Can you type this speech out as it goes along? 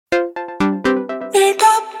Hey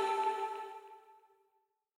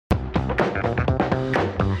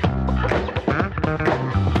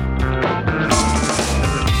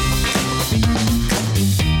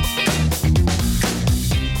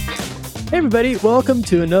everybody, welcome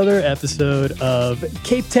to another episode of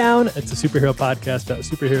Cape Town. It's a superhero podcast about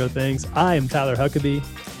superhero things. I am Tyler Huckabee.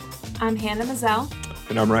 I'm Hannah Mazzell.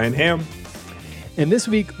 And I'm Ryan Ham. And this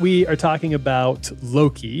week we are talking about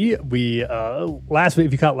Loki. We last week,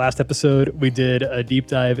 if you caught last episode, we did a deep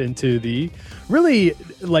dive into the really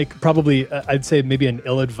probably I'd say maybe an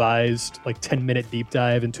ill-advised 10-minute deep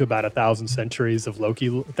dive into about 1,000 centuries of Loki.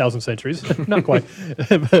 1,000 centuries, not quite, but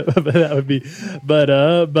that would be. But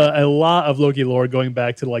a lot of Loki lore going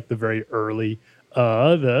back to the very early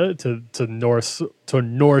to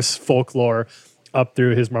Norse folklore, up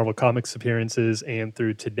through his Marvel Comics appearances and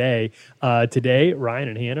through today. Today, Ryan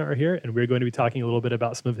and Hannah are here, and we're going to be talking a little bit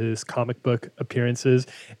about some of his comic book appearances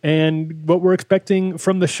and what we're expecting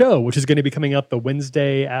from the show, which is going to be coming up the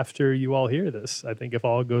Wednesday after you all hear this, I think, if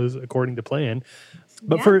all goes according to plan.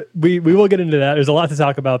 But we will get into that. There's a lot to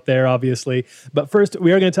talk about there, obviously. But first,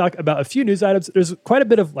 we are going to talk about a few news items. There's quite a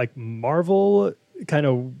bit of Marvel, kind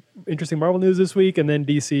of interesting Marvel news this week, and then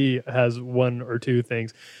DC has one or two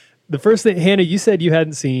things. The first thing, Hannah, you said you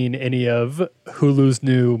hadn't seen any of Hulu's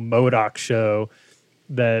new MODOK show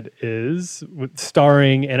that is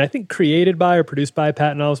starring and I think created by or produced by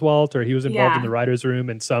Patton Oswalt, or he was involved in the writer's room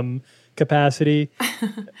in some capacity.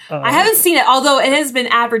 I haven't seen it, although it has been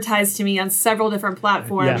advertised to me on several different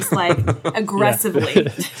platforms, aggressively.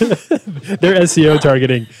 Their SEO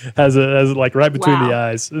targeting has right between the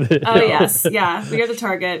eyes. Oh yes, yeah, we are the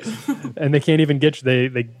target. And they can't even get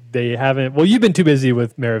you. They haven't. Well, you've been too busy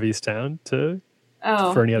with Mare of Easttown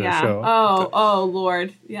for any other show. Oh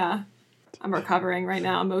Lord, yeah. I'm recovering right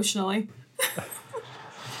now emotionally.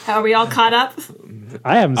 Are we all caught up?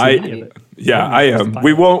 I haven't seen any of it. Yeah, I am.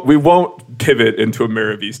 We won't pivot into a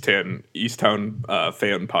Mare of Easttown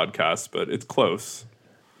fan podcast, but it's close.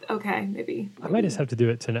 Okay, maybe. I might just have to do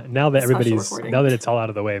it tonight. Now that it's all out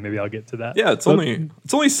of the way, maybe I'll get to that. Yeah, it's only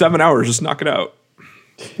 7 hours. Just knock it out.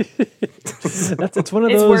 It's one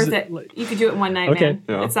of those. It's worth it. You could do it one night, man.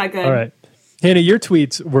 Yeah. It's that good. All right. Hannah, your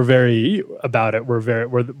tweets were very about it. Were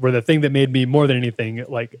the thing that made me more than anything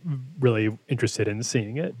really interested in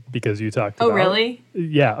seeing it, because you talked about. Oh really?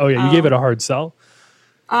 Yeah. Oh yeah. You gave it a hard sell.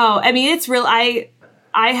 Oh, I mean, it's real. I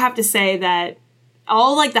have to say that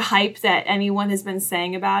all the hype that anyone has been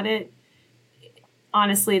saying about it,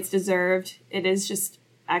 honestly, it's deserved. It is just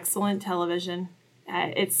excellent television.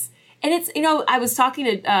 I was talking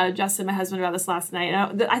to Justin, my husband, about this last night.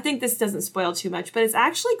 And I think this doesn't spoil too much, but it's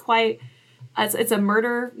actually quite. It's a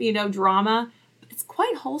murder, drama. It's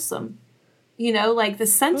quite wholesome. The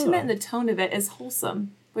sentiment and the tone of it is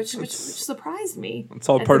wholesome, which surprised me. It's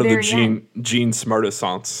all part of the Gene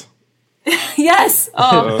Smartessence. Yes.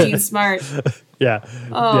 Oh, Gene Smart. Yeah.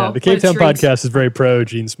 The Cape Town podcast is very pro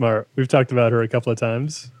Gene Smart. We've talked about her a couple of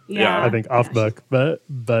times. Yeah. I think off book, but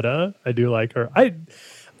I do like her.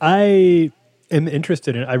 I am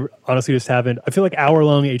interested in. I honestly just haven't. I feel like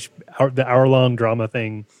the hour-long drama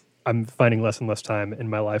thing, I'm finding less and less time in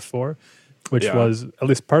my life for, which was at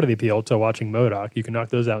least part of the appeal to watching MODOK. You can knock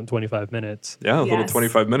those out in 25 minutes. Yeah, little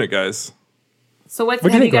 25-minute guys. So have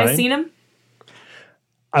you guys Ryan? Seen them?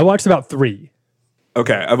 I watched about 3.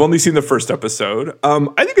 Okay, I've only seen the first episode.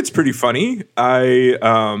 I think it's pretty funny. I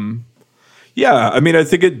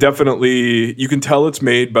think it definitely, you can tell it's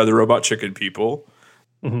made by the Robot Chicken people.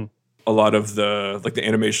 Mm-hmm. A lot of the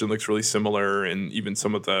animation looks really similar, and even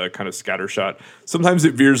some of the kind of scattershot. Sometimes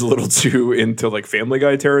it veers a little too into Family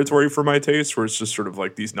Guy territory for my taste, where it's just sort of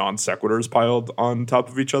these non sequiturs piled on top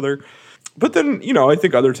of each other. But then, I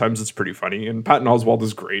think other times it's pretty funny. And Patton Oswalt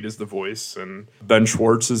is great as the voice, and Ben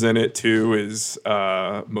Schwartz is in it too, as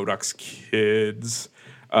MODOK's kids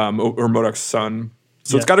or MODOK's son.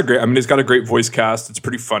 So it's got a great voice cast. It's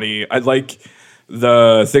pretty funny.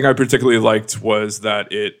 The thing I particularly liked was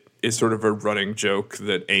that it is sort of a running joke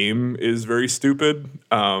that AIM is very stupid,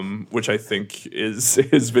 which I think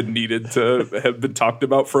has been needed to have been talked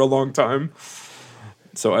about for a long time.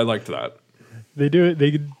 So I liked that. They do it.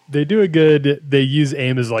 They do a good. They use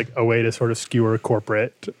AIM as a way to sort of skewer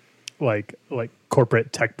corporate,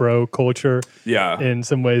 corporate tech bro culture. Yeah. In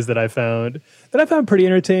some ways that I found pretty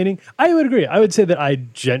entertaining. I would agree. I would say that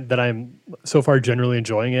I'm so far generally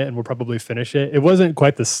enjoying it, and we'll probably finish it. It wasn't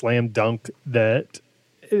quite the slam dunk that.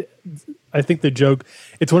 I think the joke,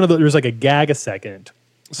 it's one of those, there's a gag a second.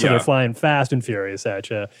 So they're flying fast and furious at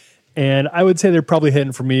you. And I would say they're probably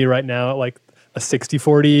hitting for me right now at a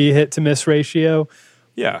 60-40 hit to miss ratio.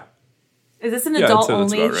 Yeah. Is this an adult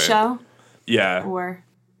only show? Yeah. Or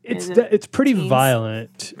It's pretty teens?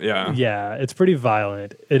 violent. Yeah. It's pretty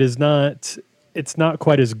violent. It's not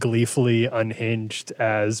quite as gleefully unhinged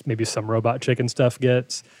as maybe some Robot Chicken stuff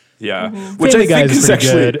gets. Yeah. Mm-hmm. Which Family I think Guy is pretty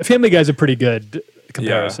actually good. Family Guy's a pretty good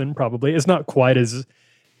comparison, probably. It's not quite as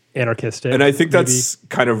anarchistic. and I think maybe. that's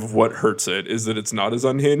kind of what hurts it, is that it's not as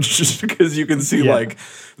unhinged because you can see like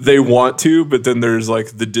they want to, but then there's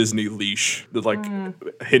like the Disney leash that like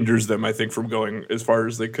hinders them, I think, from going as far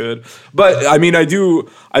as they could. But I mean,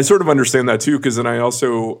 I sort of understand that too, because then I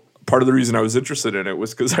also, part of the reason I was interested in it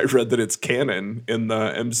was because I read that it's canon in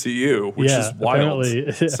the MCU, which is wild.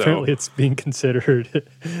 Apparently it's being considered.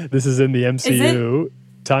 This is in the MCU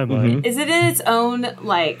timeline. Is it in its own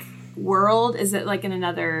like world? Is it like in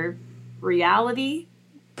another reality?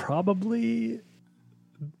 Probably,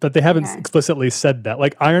 but they haven't explicitly said that.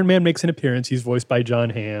 Like Iron Man makes an appearance. He's voiced by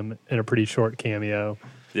John Hamm in a pretty short cameo.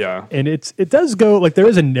 Yeah. And it does go, like, there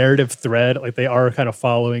is a narrative thread. Like, they are kind of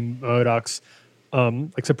following MODOK's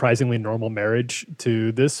like surprisingly normal marriage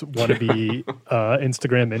to this wannabe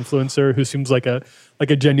Instagram influencer who seems like a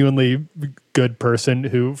genuinely good person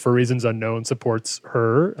who, for reasons unknown, supports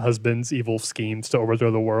her husband's evil schemes to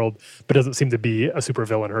overthrow the world, but doesn't seem to be a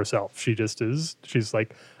supervillain herself. She just is. She's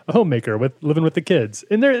like a homemaker living with the kids,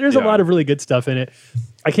 and there's a lot of really good stuff in it.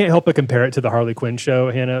 I can't help but compare it to the Harley Quinn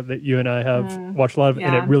show, Hannah, that you and I have watched a lot of,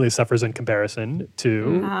 and it really suffers in comparison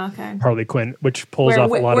to Harley Quinn, which pulls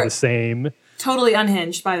off a lot of the same. Totally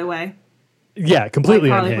unhinged, by the way. Yeah, completely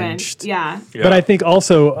like Harley unhinged. Quinn. Yeah. But I think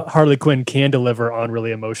also Harley Quinn can deliver on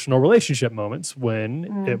really emotional relationship moments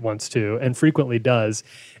when it wants to, and frequently does.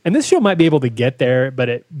 And this show might be able to get there, but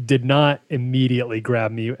it did not immediately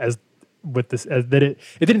grab me as that it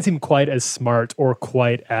didn't seem quite as smart or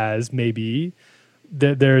quite as maybe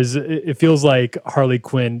it feels like Harley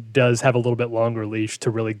Quinn does have a little bit longer leash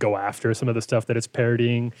to really go after some of the stuff that it's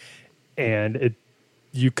parodying, and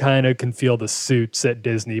you kind of can feel the suits at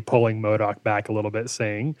Disney pulling MODOK back a little bit,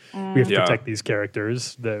 saying we have to protect these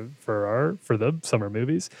characters for the summer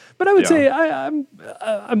movies. But I would say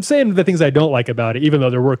I'm saying the things I don't like about it, even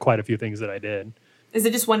though there were quite a few things that I did. Is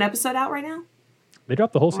it just one episode out right now? They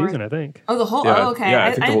dropped the whole season, I think. Oh, the whole. Yeah. Oh, okay. Yeah,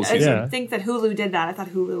 I think the whole season. I didn't think that Hulu did that. I thought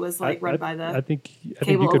Hulu was like run by the. I think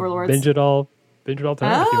cable you could overlords. binge it all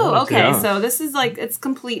tonight. If you wanted okay. to. Yeah. So this is like it's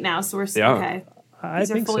complete now. So we're okay.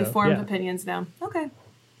 These are fully formed opinions now. Okay.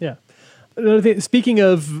 Yeah. Another thing, speaking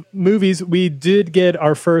of movies, we did get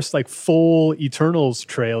our first like full Eternals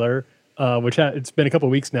trailer, which it's been a couple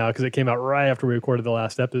of weeks now because it came out right after we recorded the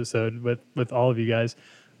last episode with all of you guys.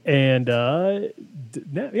 And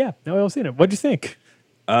now we all seen it. What'd you think?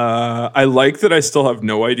 I like that I still have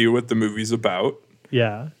no idea what the movie's about.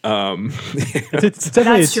 Yeah. It's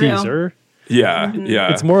definitely a teaser. Yeah,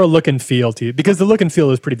 yeah. It's more a look and feel to you because the look and feel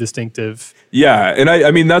is pretty distinctive. Yeah, and I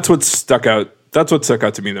mean that's what stuck out. That's what stuck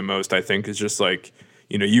out to me the most. I think is just like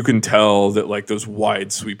you can tell that like those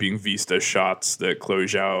wide sweeping vista shots that Chloe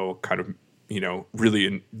Zhao kind of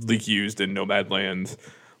really used in Nomadland.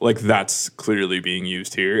 Like that's clearly being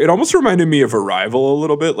used here. It almost reminded me of Arrival a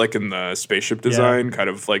little bit, like in the spaceship design, kind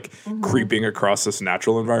of like creeping across this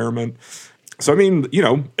natural environment. So I mean,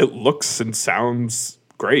 it looks and sounds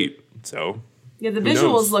great. So yeah, the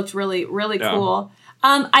visuals looked really, really cool.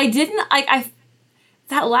 I didn't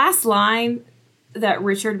that last line that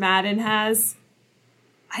Richard Madden has.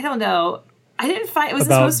 I don't know. I didn't find was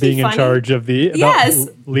about it supposed to be being funny? In charge of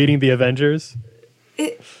leading the Avengers.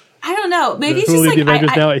 I don't know. Maybe it's who just lead like the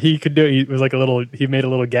Avengers now. He could do. He was like he made a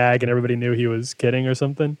little gag, and everybody knew he was kidding or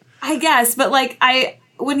something. I guess, but like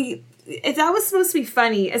if that was supposed to be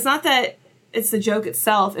funny, it's not that it's the joke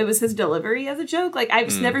itself. It was his delivery of the joke. Like I've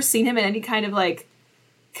just never seen him in any kind of like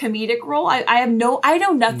comedic role. I know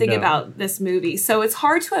nothing about this movie, so it's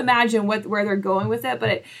hard to imagine where they're going with it.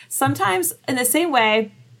 But sometimes in the same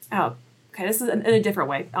way. Oh, okay. This is in a different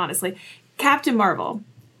way. Honestly, Captain Marvel.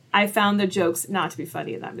 I found the jokes not to be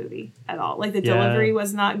funny in that movie at all. Like the delivery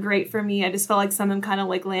was not great for me. I just felt like some of them kind of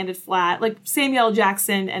like landed flat. Like Samuel L.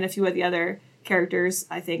 Jackson and a few of the other characters,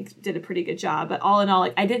 I think, did a pretty good job. But all in all,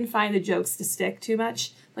 like I didn't find the jokes to stick too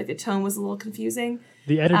much. Like the tone was a little confusing.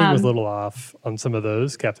 The editing was a little off on some of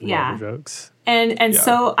those Captain Marvel jokes. And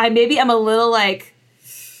so I'm a little like,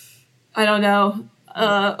 I don't know,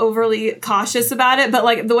 overly cautious about it. But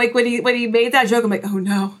like when he made that joke, I'm like, oh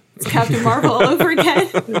no. It's Captain Marvel all over again.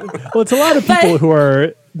 Well, it's a lot of people who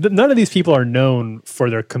are... None of these people are known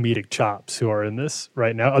for their comedic chops who are in this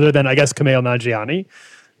right now, other than, I guess, Kumail Nanjiani.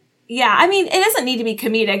 Yeah, I mean, it doesn't need to be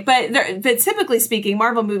comedic, but typically speaking,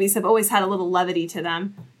 Marvel movies have always had a little levity to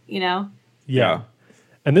them, Yeah.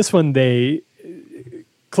 And this one, Chloe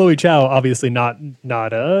Zhao, obviously not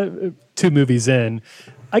 2 movies in,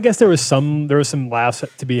 I guess there was some laughs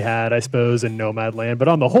to be had, I suppose, in Nomadland, but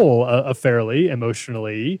on the whole, a fairly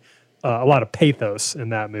emotionally a lot of pathos in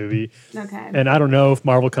that movie. Okay. And I don't know if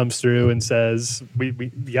Marvel comes through and says we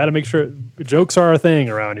got to make sure jokes are our thing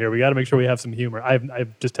around here. We got to make sure we have some humor. I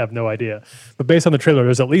just have no idea. But based on the trailer,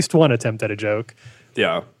 there's at least one attempt at a joke.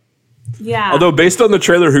 Yeah. Yeah. Although based on the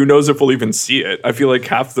trailer, who knows if we'll even see it? I feel like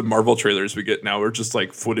half the Marvel trailers we get now are just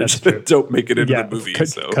like footage that don't make it into the movie.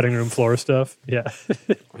 Cutting room floor stuff. Yeah.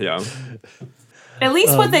 Yeah. At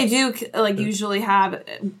least what they do like usually have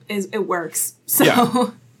is it works. So Yeah.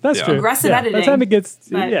 That's true. Aggressive editing. By the time it gets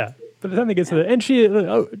but- by the time it gets to the and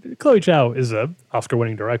Chloe Zhao is a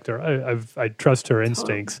Oscar-winning director. I trust her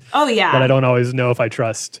instincts. Oh yeah. But I don't always know if I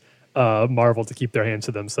trust Marvel to keep their hands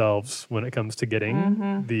to themselves when it comes to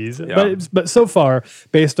getting these. Yeah. But so far,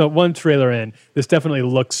 based on one trailer in, this definitely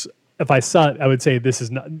looks. If I saw it, I would say this is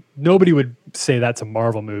not. Nobody would say that's a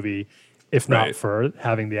Marvel movie, if not Right. for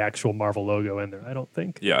having the actual Marvel logo in there. I don't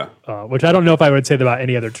think. Yeah. Which I don't know if I would say that about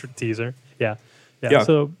any other teaser. Yeah. Yeah.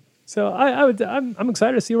 So I'm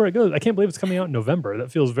excited to see where it goes. I can't believe it's coming out in November.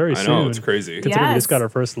 That feels very soon. I know, it's crazy. Considering we Yes. just got our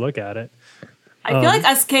first look at it. I feel like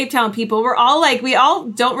us Cape Town people, we all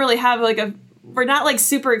don't really have we're not like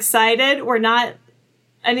super excited. We're not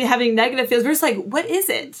having negative feels. We're just like, what is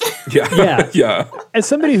it? Yeah. Yeah. As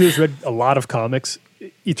somebody who's read a lot of comics,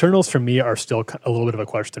 Eternals for me are still a little bit of a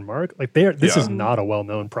question mark. Like this is not a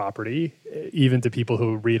well-known property, even to people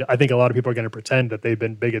who read. I think a lot of people are going to pretend that they've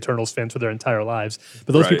been big Eternals fans for their entire lives,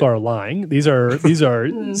 but those Right. people are lying. These are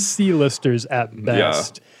C-listers at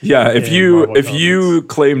best. Yeah. If in Marvel you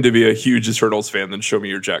claim to be a huge Eternals fan, then show me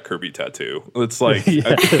your Jack Kirby tattoo. It's like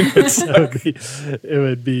it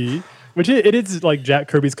would be. Which it is like Jack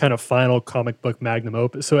Kirby's kind of final comic book magnum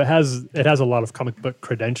opus. So it has a lot of comic book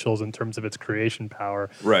credentials in terms of its creation power.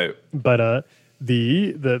 right. But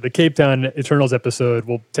the Cape Town Eternals episode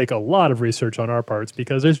will take a lot of research on our parts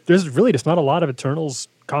because there's really just not a lot of Eternals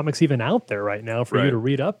comics even out there right now for you Right. to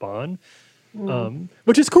read up on.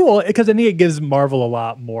 Which is cool because I think it gives Marvel a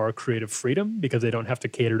lot more creative freedom because they don't have to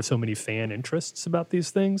cater to so many fan interests about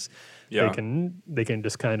these things. Yeah. They can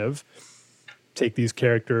just kind of take these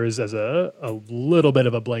characters as a little bit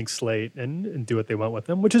of a blank slate and do what they want with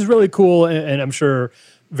them, which is really cool and I'm sure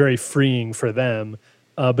very freeing for them.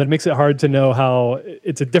 But it makes it hard to know how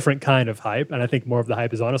it's a different kind of hype. And I think more of the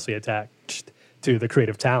hype is honestly attached to the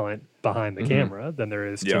creative talent behind the camera than there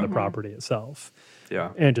is to the property itself.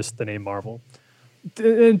 Yeah. And just the name Marvel.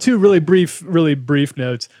 And two really brief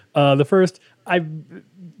notes. The first,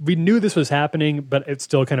 we knew this was happening, but it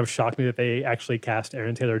still kind of shocked me that they actually cast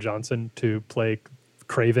Aaron Taylor Johnson to play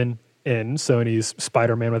Kraven in Sony's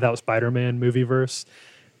Spider-Man without Spider-Man movieverse.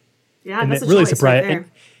 Yeah, And that's it a really choice surprised. right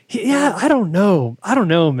Yeah, I don't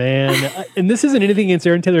know, man. And this isn't anything against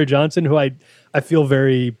Aaron Taylor Johnson, who I feel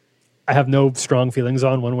I have no strong feelings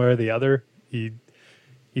on one way or the other.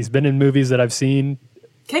 He's been in movies that I've seen.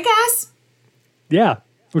 Kick-Ass. Yeah,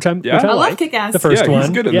 which I I love like. Kick-Ass. The first Yeah, one. he's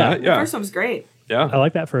good in that. The Yeah. first one was great. Yeah. I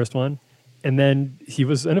like that first one. And then he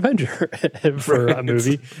was an Avenger for a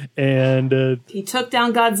movie, and He took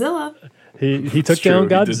down Godzilla. he took true.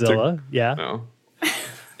 down He did Godzilla. Yeah, No.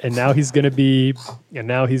 and now he's going to be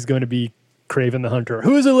Kraven the Hunter,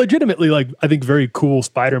 who is a legitimately I think very cool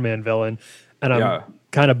Spider-Man villain, and I'm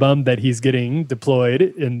kind of bummed that he's getting deployed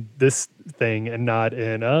in this thing and not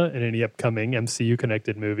in any upcoming MCU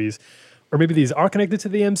connected movies, or maybe these are connected to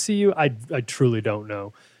the MCU. I truly don't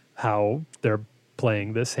know how they're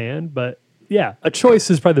playing this hand, but yeah, a choice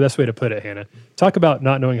is probably the best way to put it. Hannah, talk about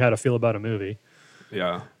not knowing how to feel about a movie.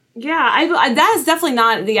 Yeah. Yeah, I that is definitely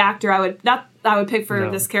not the actor I would pick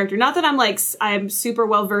for this character. Not that I'm super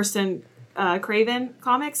well versed in Kraven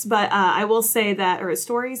comics, but I will say that, or his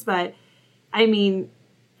stories, but I mean,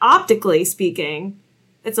 optically speaking,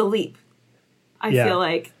 it's a leap. I feel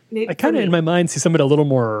like I kind of in my mind see somebody a little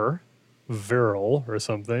more virile or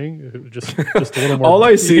something, just a little more. All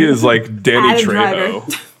I see is like Danny Adam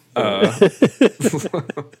Trejo.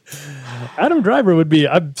 Adam Driver would be.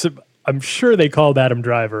 I'm sure they called Adam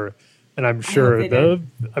Driver, and I'm sure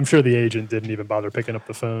the agent didn't even bother picking up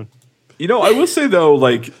the phone. You know, I will say though,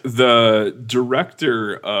 like the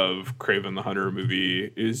director of Kraven the Hunter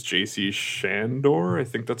movie is J.C. Shandor. I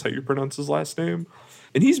think that's how you pronounce his last name.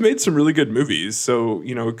 And he's made some really good movies. So,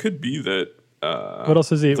 you know, it could be that. What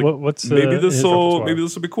else is he? Like, what's maybe his this repertoire?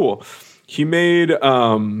 will be cool. He made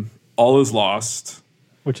All Is Lost,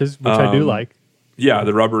 which I do like. Yeah,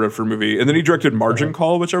 the Robert Redford movie, and then he directed Margin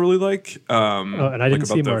Call, which I really like. and I didn't like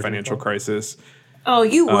see about the Margin financial Call. crisis. Oh,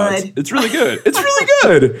 you would. It's really good. It's really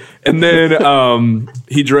good. And then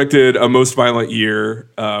he directed A Most Violent Year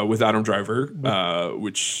with Adam Driver,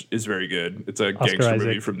 which is very good. It's a gangster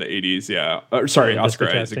movie from the 80s. Yeah. Sorry, Oscar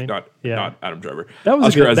Isaac, not Adam Driver. That was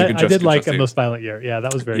Oscar good. Isaac and I did Jessica like Chastain. A Most Violent Year. Yeah,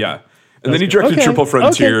 that was very good. And then he directed Triple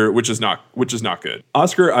Frontier, which is not good.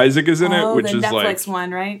 Oscar Isaac is in it, which the is Netflix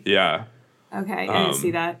one, right? Yeah. Okay, I didn't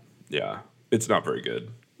see that. Yeah. It's not very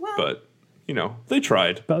good. Well, but they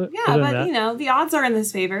tried. But the odds are in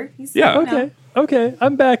his favor. Okay.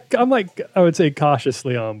 I'm back. I'm like, I would say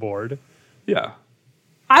cautiously on board. Yeah.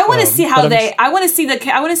 I want to see how I want to see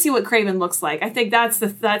what KRAVEN looks like. I think that's the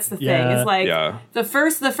thing. It's like the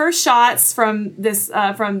first shots from this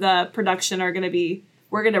from the production are going to be,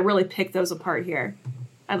 we're going to really pick those apart here.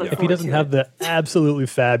 If he doesn't have the absolutely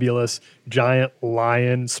fabulous giant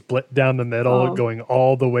lion split down the middle going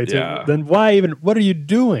all the way to, then what are you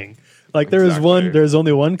doing? Like there's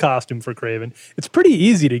only one costume for KRAVEN. It's pretty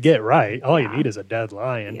easy to get right. All you need is a dead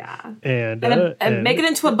lion. Yeah. And make it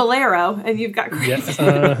into a bolero and you've got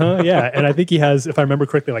KRAVEN. And I think he has, if I remember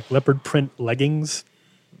correctly, like leopard print leggings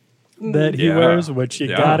that he wears, which you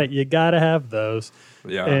gotta have those.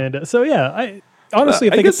 Yeah. And so I honestly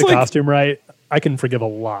if they get the costume right, I can forgive a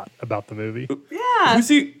lot about the movie. Yeah.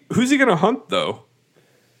 Who's he gonna hunt though?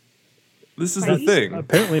 This is the thing.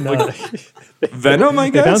 Apparently not. Venom, I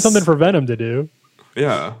guess? They found something for Venom to do.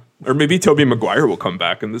 Yeah. Or maybe Tobey Maguire will come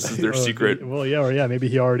back and this is their secret. Well, maybe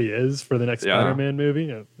he already is for the next Spider-Man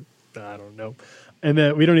movie. I don't know. And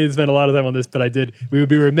then we don't need to spend a lot of time on this, but we would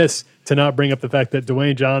be remiss to not bring up the fact that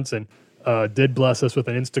Dwayne Johnson did bless us with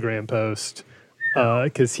an Instagram post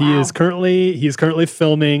because he's currently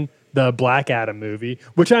filming the Black Adam movie,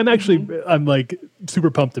 which I'm like super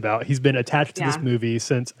pumped about. He's been attached to this movie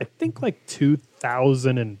since I think like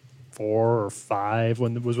 2004 or 5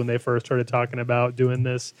 when they first started talking about doing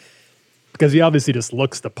this, because he obviously just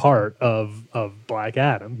looks the part of Black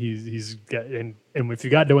Adam. He's got, and if you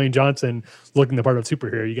got Dwayne Johnson looking the part of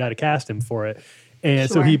superhero, you got to cast him for it. And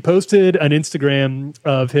so he posted an Instagram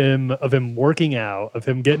of him working out, of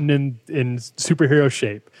him getting in superhero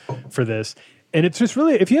shape for this. And it's just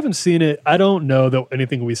really, if you haven't seen it, I don't know that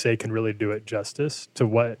anything we say can really do it justice to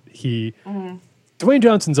what Dwayne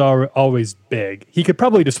Johnson's always big. He could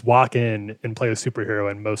probably just walk in and play a superhero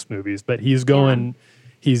in most movies, but he's taken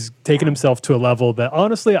himself to a level that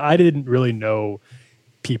honestly I didn't really know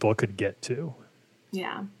people could get to.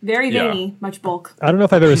 Yeah. Very veiny, much bulk. I don't know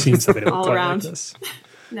if I've ever seen somebody all quite around like this.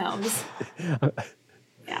 No.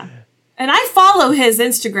 Yeah. And I follow his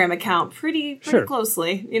Instagram account pretty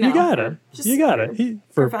closely. You gotta.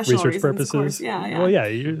 For research purposes. Yeah. Well,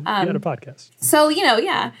 you got a podcast. So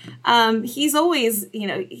he's always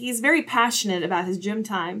he's very passionate about his gym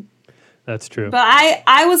time. That's true. But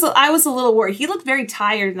I was a little worried. He looked very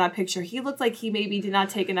tired in that picture. He looked like he maybe did not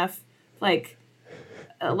take enough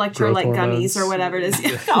electrolyte gummies or whatever it is.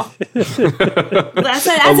 No. That's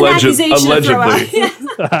an accusation to throw out.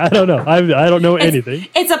 I don't know. I don't know anything.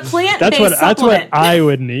 It's a plant-based supplement. That's what I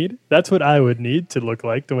would need. That's what I would need to look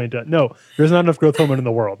like Dwayne Johnson. No, there's not enough growth hormone in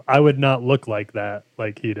the world. I would not look like that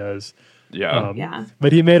like he does. Yeah.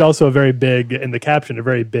 But he made also a very big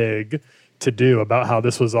to-do about how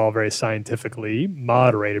this was all very scientifically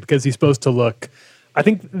moderated, because he's supposed to look... I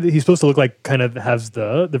think he's supposed to look like kind of has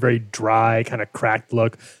the very dry, kind of cracked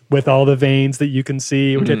look with all the veins that you can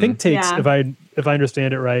see, which I think takes, if I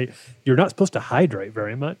understand it right, you're not supposed to hydrate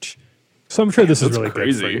very much. So I'm sure this is really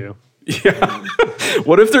crazy. Good for you. Yeah.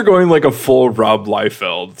 What if they're going like a full Rob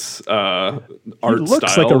Liefeld art style? He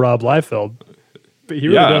looks like a Rob Liefeld, but he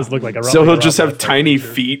really does look like a Rob Liefeld. So he'll just have tiny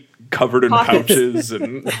feet covered in pouches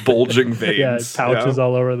and bulging veins. Yeah, pouches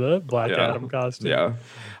all over the Black Adam costume. Yeah.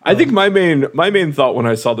 I think my main thought when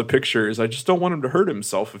I saw the picture is I just don't want him to hurt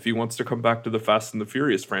himself if he wants to come back to the Fast and the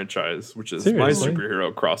Furious franchise, which is my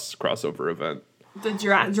superhero crossover event. The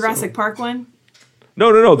Jurassic Park one?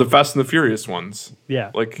 No, the Fast and the Furious ones. Yeah,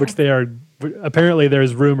 which they are. Apparently,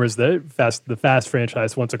 there's rumors that the Fast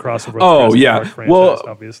franchise wants a crossover. With Park franchise,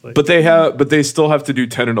 obviously, but they still have to do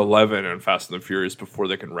 10 and 11 and Fast and the Furious before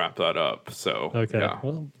they can wrap that up. So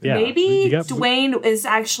maybe Dwayne is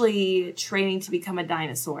actually training to become a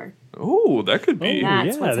dinosaur. Oh, that could be.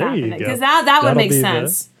 That's what's happening, because that would make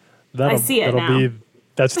sense. I see it now.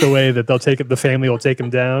 That's the way that they'll take it. The family will take him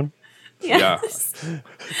down. Yes. Yeah.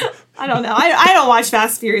 I don't know. I don't watch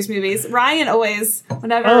Fast Furious movies. Ryan always,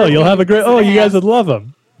 whenever. Oh, you'll have a great. Oh, you guys would love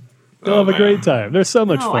them. You'll have a great time. They're so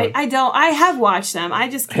much fun. I don't. I have watched them. I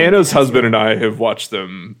just. Hannah's husband and I have watched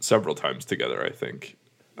them several times together, I think.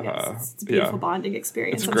 Yes, it's a beautiful bonding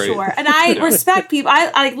experience, I'm great. sure. And I respect people.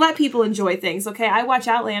 I let people enjoy things. Okay, I watch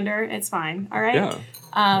Outlander. It's fine. All right.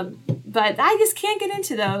 Yeah. but I just can't get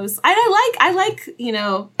into those. I like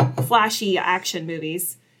flashy action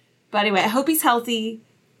movies. But anyway, I hope he's healthy.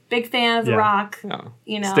 Big fan of The Rock. Yeah.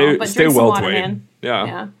 But stay drink some well, water, Dwayne. man.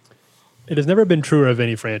 Yeah. It has never been truer of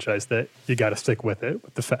any franchise that you got to stick with it,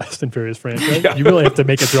 with the Fast and Furious franchise. You really have to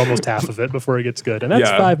make it through almost half of it before it gets good. And that's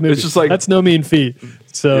 5 movies. It's just like, that's no mean feat.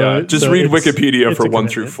 So just so read it's Wikipedia for a 1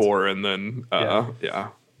 through commitment. 4 and then, All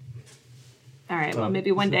right. Well,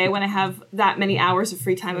 maybe one day when I have that many hours of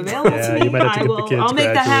free time available to me, you might have to get the kids I'll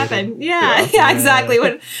make that happen. graduated. Yeah, exactly.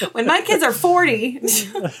 When my kids are 40,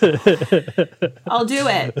 I'll do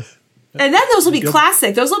it. And then those will be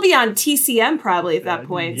classic. Those will be on TCM probably at that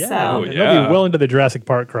point. Yeah. So. They'll be well into the Jurassic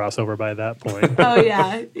Park crossover by that point. Oh,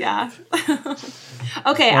 yeah.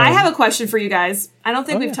 Okay, I have a question for you guys. I don't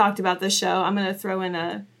think we've talked about this show. I'm going to throw in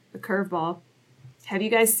a curveball. Have you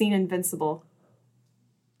guys seen Invincible?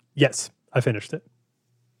 Yes, I finished it.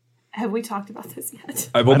 Have we talked about this yet?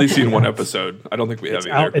 I've only seen 1 episode. I don't think we have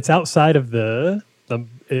either. It's outside of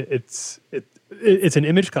it's an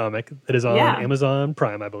Image comic that is on Amazon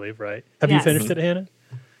Prime, I believe, right? Have you finished it, Hannah?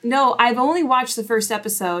 No, I've only watched the first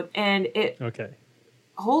episode, and Okay.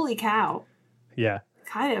 Holy cow. Yeah.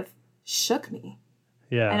 Kind of shook me.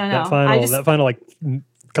 Yeah. I don't know. That final like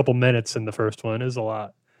couple minutes in the first one is a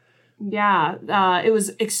lot. Yeah. It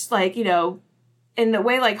was in the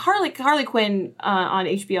way like Harley Quinn on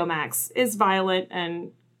HBO Max is violent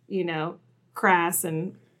and, crass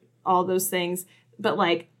and all those things. But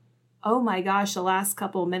like, oh my gosh, the last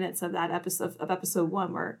couple minutes of that episode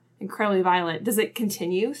 1 were incredibly violent. Does it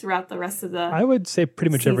continue throughout the rest of the I would say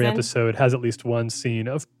pretty much every season? episode has at least one scene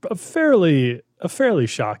of fairly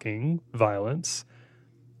shocking violence.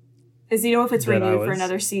 If it's renewed for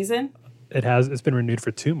another season? It's been renewed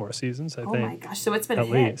for 2 more seasons, I think. Oh my gosh, so it's been at a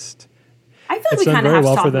hit. least. I feel like we kind of have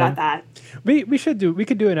to talk about that. We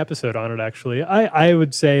could do an episode on it actually. I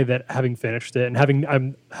would say that having finished it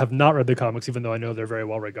and have not read the comics, even though I know they're very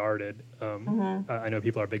well regarded. I know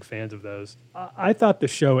people are big fans of those. I thought the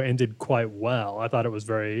show ended quite well. I thought it was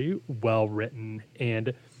very well written,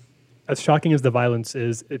 and as shocking as the violence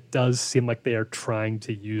is, it does seem like they are trying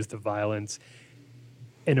to use the violence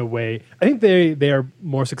in a way. I think they are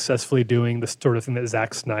more successfully doing the sort of thing that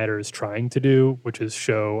Zack Snyder is trying to do, which is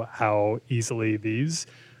show how easily these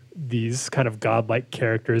kind of godlike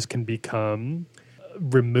characters can become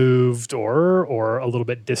removed or a little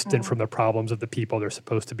bit distant from the problems of the people they're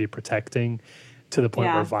supposed to be protecting, to the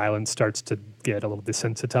point where violence starts to get a little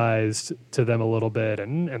desensitized to them a little bit,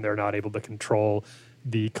 and they're not able to control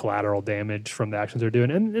the collateral damage from the actions they're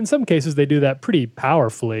doing. And in some cases, they do that pretty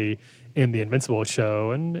powerfully in the Invincible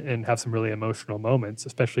show and have some really emotional moments,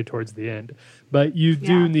 especially towards the end. But you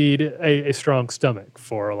do need a strong stomach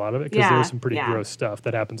for a lot of it, because there's some pretty gross stuff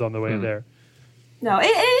that happens on the way there. No, it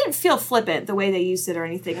didn't feel flippant the way they used it or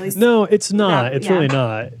anything. At least no, it's not. It's really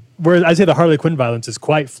not. Whereas I'd say the Harley Quinn violence is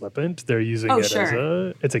quite flippant. They're using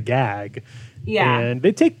it as a gag. Yeah. And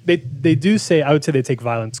they do say, I would say they take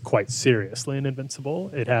violence quite seriously in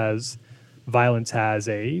Invincible. Violence has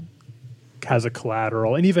a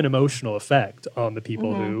collateral and even emotional effect on the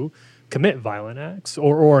people who commit violent acts,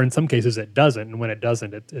 or in some cases it doesn't. And when it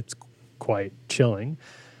doesn't, it's quite chilling.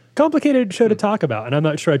 Complicated show to talk about, and I'm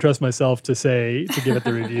not sure I trust myself to give it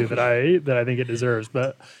the review that I think it deserves.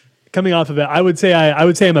 But coming off of it, I would say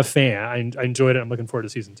I'm a fan. I enjoyed it. I'm looking forward to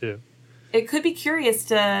season 2. It could be curious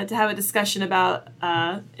to have a discussion about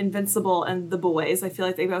Invincible and The Boys. I feel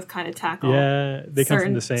like they both kind of tackle. Yeah, they come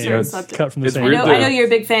from the same. Cut from the same. I know you're a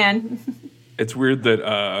big fan. It's weird that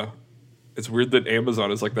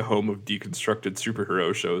Amazon is like the home of deconstructed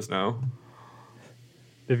superhero shows now.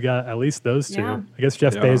 They've got at least those 2. Yeah. I guess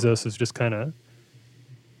Jeff Bezos is just kind of.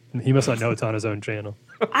 He must not know it's on his own channel.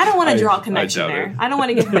 I don't want to draw a connection there. I don't want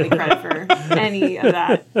to give him any credit for any of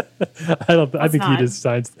that. I think he just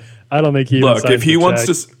signs. I don't think he. Look, if he wants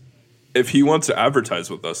to advertise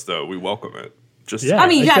with us, though, we welcome it. Just I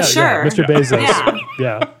mean, sure, Mr. Bezos.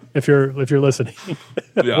 Yeah, if you're listening,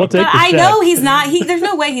 we'll take. But I know he's not. There's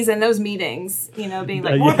no way he's in those meetings. Being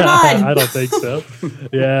like more blood. I don't think so.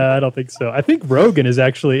 I don't think so. I think Rogan is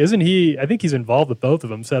actually, isn't he? I think he's involved with both of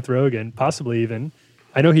them. Seth Rogen, possibly even.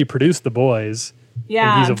 I know he produced The Boys.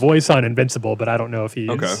 Yeah, and he's a voice on Invincible, but I don't know if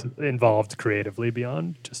he's involved creatively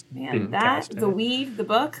beyond just being cast. The Weed, the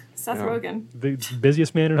book, Seth Rogen, the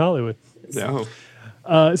busiest man in Hollywood. Yeah.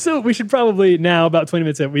 So we should probably now, about 20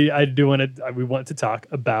 minutes in, we want to talk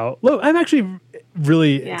about Loki. I'm actually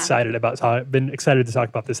really excited been excited to talk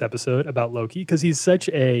about this episode about Loki, because he has such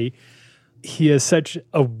a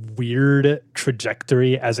weird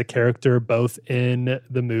trajectory as a character, both in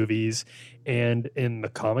the movies and in the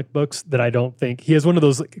comic books that I don't think he has one of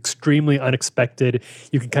those like extremely unexpected.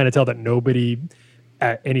 You can kind of tell that nobody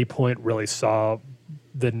at any point really saw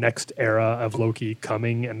the next era of Loki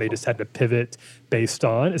coming, and they just had to pivot based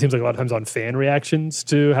on, it seems like a lot of times on fan reactions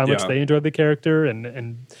to how much they enjoyed the character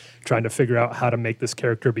and trying to figure out how to make this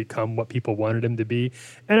character become what people wanted him to be.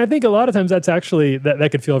 And I think a lot of times that's actually,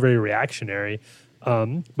 that could feel very reactionary.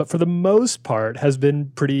 But for the most part has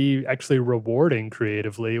been pretty actually rewarding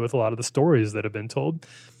creatively with a lot of the stories that have been told.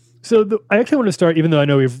 So I actually want to start, even though I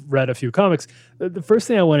know we've read a few comics, the first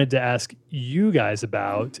thing I wanted to ask you guys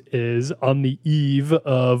about is on the eve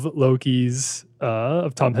of Loki's,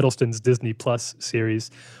 of Tom Hiddleston's Disney Plus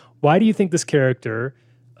series, why do you think this character,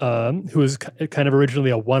 who was kind of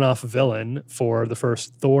originally a one-off villain for the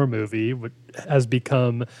first Thor movie, has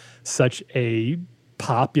become such a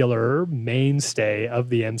popular mainstay of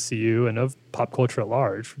the MCU and of pop culture at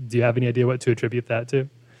large? Do you have any idea what to attribute that to?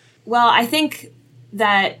 Well, I think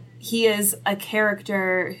that he is a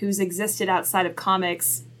character who's existed outside of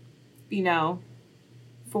comics,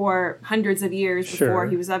 for hundreds of years before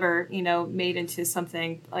he was ever, made into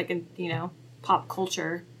something like, pop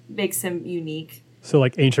culture makes him unique. So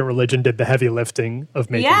like ancient religion did the heavy lifting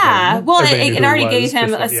of making him. Well, it already gave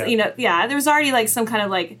him, there was already like some kind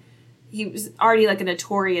of like, he was already like a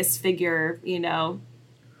notorious figure, in a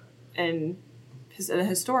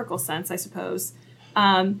historical sense, I suppose.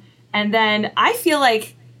 And then I feel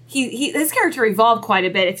like his character evolved quite a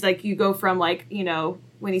bit. If like you go from like,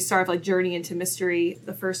 when he started like Journey into Mystery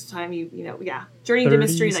the first time Journey into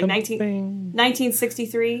Mystery like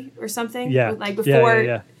 1963 or something. Yeah. Like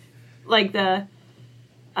before like the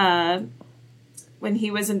when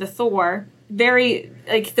he was into Thor, very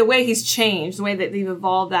like the way he's changed, the way that they've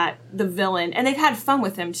evolved the villain, and they've had fun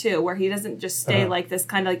with him too, where he doesn't just stay like this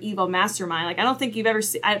kind of like evil mastermind. Like I don't think you've ever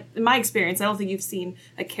seen, in my experience, I don't think you've seen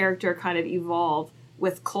a character kind of evolve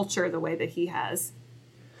with culture the way that he has.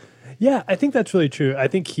 Yeah, I think that's really true. I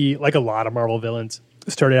think he, like a lot of Marvel villains,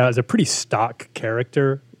 started out as a pretty stock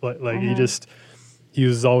character. Like he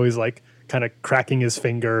was always like kind of cracking his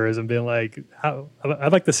fingers and being like,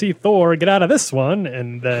 I'd like to see Thor get out of this one,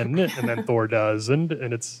 and then Thor does, and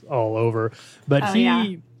it's all over. But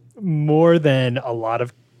more than a lot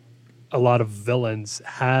of villains,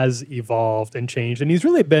 has evolved and changed, and he's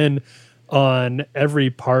really been on every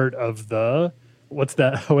part of the what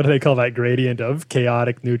do they call that gradient of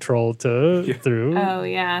chaotic neutral to through.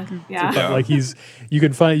 Like you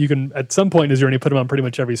can at some point in his journey put him on pretty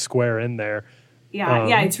much every square in there.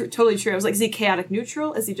 It's totally true. I was like, is he chaotic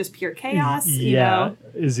neutral? Is he just pure chaos?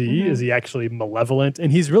 Is he actually malevolent?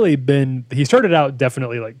 And he started out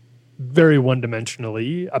definitely like very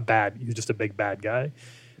one-dimensionally he's just a big bad guy.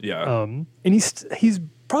 And he's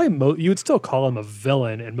probably you would still call him a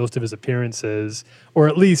villain in most of his appearances, or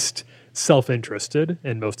at least self-interested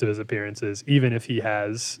in most of his appearances, even if he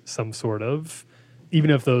has even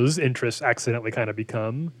if those interests accidentally kind of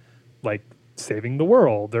become like saving the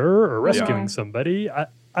world or rescuing somebody. I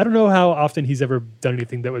don't know how often he's ever done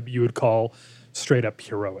anything that you would call straight up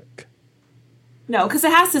heroic. No, because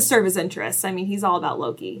it has to serve his interests. I mean, he's all about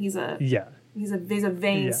Loki. He's a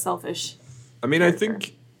vain, selfish. I mean,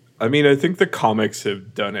 character. I think the comics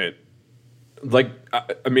have done it. Like,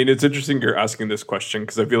 I mean, it's interesting you're asking this question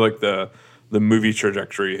because I feel like the movie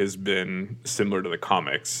trajectory has been similar to the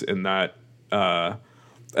comics in that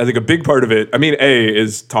I think a big part of it, I mean,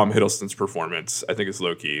 is Tom Hiddleston's performance, I think, is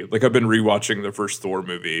Loki. Like, I've been rewatching the first Thor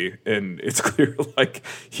movie, and it's clear, like,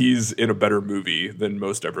 he's in a better movie than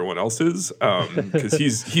most everyone else is, because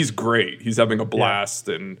he's great. He's having a blast,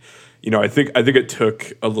 and, I think it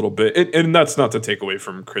took a little bit, and that's not to take away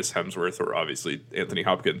from Chris Hemsworth or, obviously, Anthony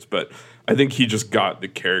Hopkins, but I think he just got the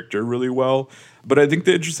character really well. But I think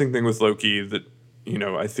the interesting thing with Loki that,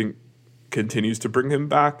 I think continues to bring him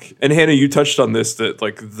back. And Hannah, you touched on this, that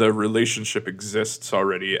like the relationship exists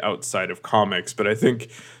already outside of comics, but I think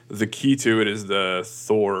the key to it is the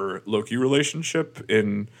Thor Loki relationship.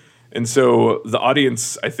 And so the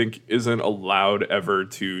audience, I think, isn't allowed ever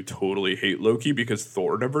to totally hate Loki because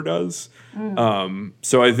Thor never does.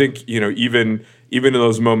 So I think, even in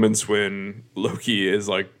those moments when Loki is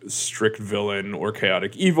like strict villain or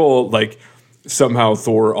chaotic evil, like somehow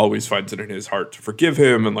Thor always finds it in his heart to forgive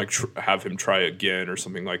him and like have him try again or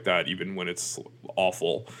something like that, even when it's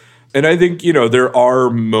awful. And I think, there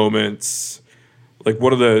are moments like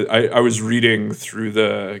I was reading through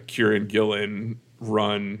the Kieran Gillen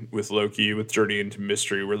run with Loki, with Journey into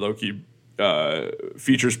Mystery, where Loki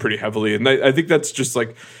features pretty heavily. And I think that's just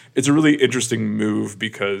like, it's a really interesting move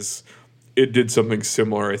because it did something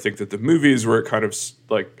similar, I think, that the movies where it kind of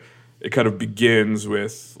like it kind of begins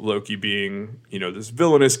with Loki being, this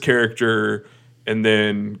villainous character, and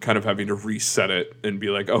then kind of having to reset it and be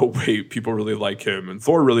like, oh, wait, people really like him and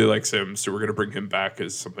Thor really likes him, so we're going to bring him back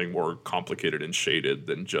as something more complicated and shaded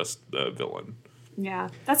than just the villain. Yeah,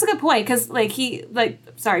 that's a good point, because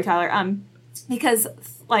sorry, Tyler, because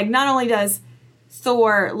not only does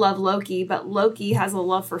Thor love Loki, but Loki has a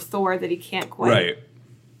love for Thor that he can't quite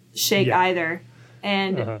shake either.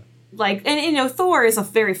 And Thor is a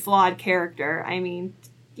very flawed character. I mean,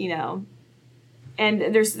 and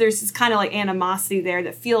there's this kind of animosity there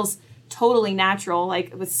that feels totally natural,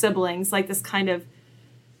 with siblings, this kind of,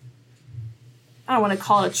 I don't want to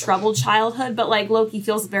call it a troubled childhood, but Loki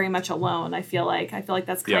feels very much alone. I feel like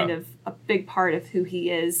that's kind of a big part of who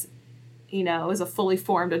he is, as a fully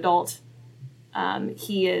formed adult.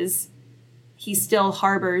 He still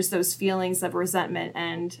harbors those feelings of resentment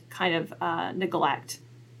and kind of neglect,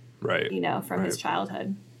 right? From his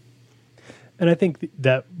childhood. And I think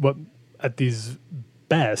that at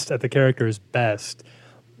the character's best,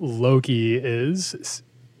 Loki is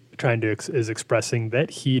expressing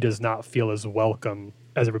that he does not feel as welcome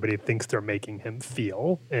as everybody thinks they're making him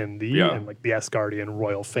feel in the Asgardian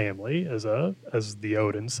royal family as the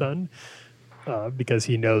Odin son. Because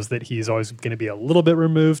he knows that he's always going to be a little bit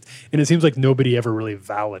removed. And it seems like nobody ever really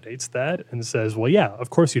validates that and says, well, yeah,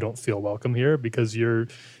 of course you don't feel welcome here because you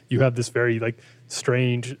have this very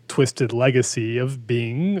strange, twisted legacy of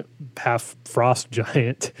being half frost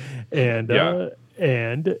giant. And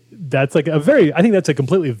that's I think that's a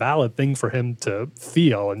completely valid thing for him to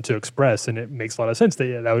feel and to express. And it makes a lot of sense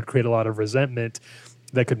that would create a lot of resentment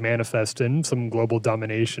that could manifest in some global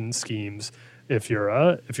domination schemes if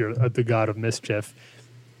you're the god of mischief,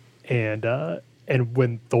 and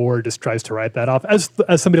when Thor just tries to write that off as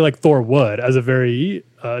somebody like Thor would, as a very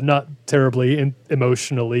not terribly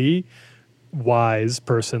emotionally wise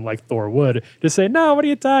person like Thor would, just say, no, what are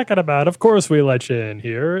you talking about? Of course we let you in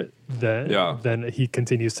here. Then he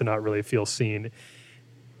continues to not really feel seen.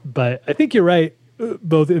 But I think you're right,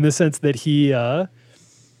 both in the sense that he.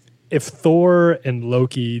 If Thor and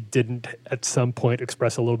Loki didn't at some point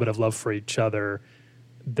express a little bit of love for each other,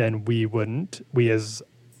 then we as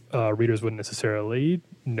readers wouldn't necessarily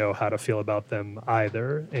know how to feel about them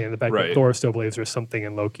either. And the fact that Thor still believes there's something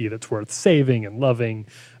in Loki that's worth saving and loving,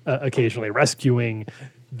 occasionally rescuing,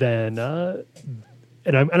 then and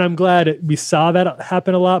I'm glad we saw that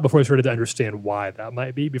happen a lot before we started to understand why that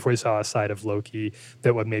might be, before we saw a side of Loki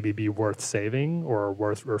that would maybe be worth saving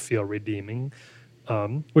or feel redeeming.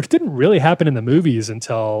 Which didn't really happen in the movies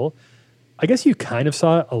until, I guess you kind of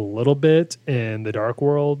saw it a little bit in The Dark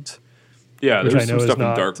World. Yeah, there's some stuff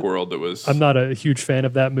in Dark World that was... I'm not a huge fan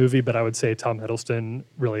of that movie, but I would say Tom Hiddleston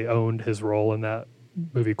really owned his role in that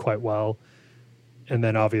movie quite well. And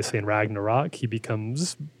then obviously in Ragnarok, he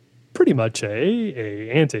becomes pretty much a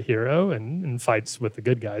anti-hero and fights with the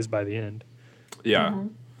good guys by the end. Yeah. Mm-hmm.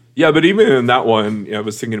 Yeah, but even in that one, I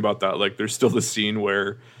was thinking about that. There's still the scene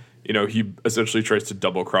where... he essentially tries to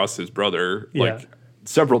double cross his brother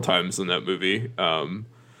several times in that movie. And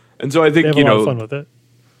so I think, they have a lot of fun with it.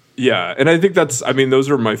 Yeah. And I think those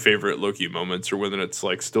are my favorite Loki moments, or when it's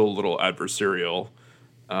still a little adversarial.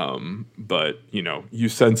 But you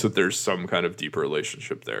sense that there's some kind of deeper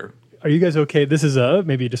relationship there. Are you guys okay? This is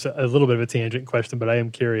maybe just a little bit of a tangent question, but I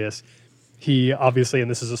am curious. He obviously,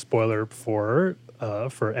 and this is a spoiler for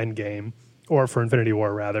Endgame, or for Infinity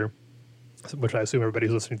War rather, which I assume everybody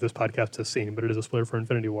who's listening to this podcast has seen, but it is a spoiler for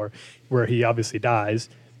Infinity War, where he obviously dies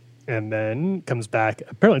and then comes back,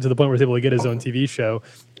 apparently to the point where he's able to get his own TV show,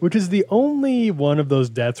 which is the only one of those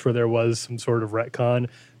deaths where there was some sort of retcon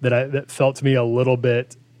that felt to me a little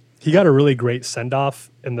bit... He got a really great send-off,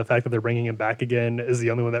 and the fact that they're bringing him back again is the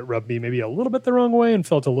only one that rubbed me maybe a little bit the wrong way and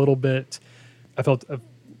felt a little bit... I felt it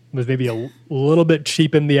was maybe a little bit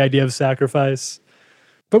cheap in the idea of sacrifice.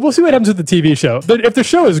 But we'll see what happens with the TV show. But if the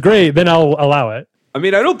show is great, then I'll allow it. I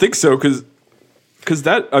mean, I don't think so, because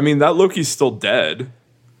that Loki's still dead.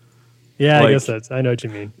 Yeah, I guess I know what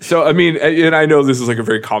you mean. So, I mean, and I know this is a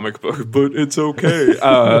very comic book, but it's okay.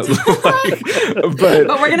 But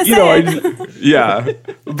we're going to say it. Yeah.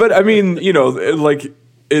 But I mean,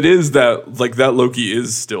 it is that Loki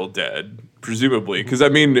is still dead, presumably. Because,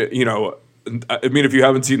 if you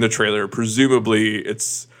haven't seen the trailer, presumably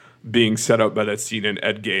it's being set up by that scene in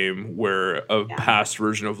Endgame where a past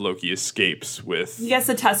version of Loki escapes with... He gets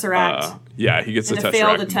the Tesseract. He gets the Tesseract. In a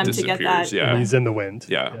failed attempt to get that. Yeah. And he's in the wind.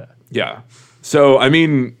 Yeah. So, on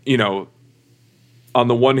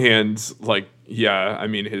the one hand,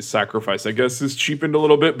 his sacrifice, I guess, is cheapened a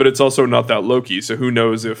little bit, but it's also not that Loki. So who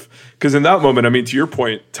knows if... Because in that moment, to your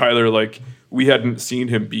point, Tyler, we hadn't seen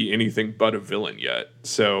him be anything but a villain yet.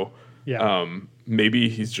 So... Yeah. Maybe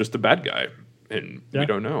he's just a bad guy, and we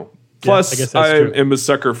don't know. Yeah, I Plus, guess I that's true. am a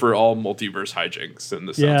sucker for all multiverse hijinks, and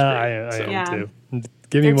this sounds Yeah, great. I Yeah. am too.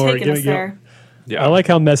 Give me They're more. taking us there. Yeah, I like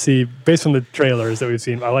how messy, based on the trailers that we've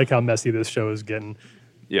seen, I like how messy this show is getting.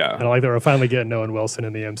 yeah. And I like that we're finally getting Owen Wilson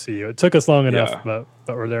in the MCU. It took us long enough, Yeah.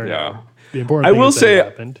 but we're there Yeah. now. The important I thing will is that it say-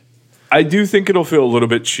 happened. I do think it'll feel a little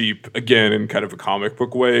bit cheap, again, in kind of a comic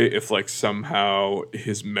book way, if like somehow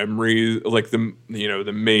his memories, like the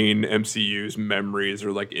main MCU's memories,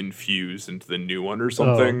 are like infused into the new one or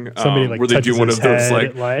something. Somebody, like, where they do touches one his of those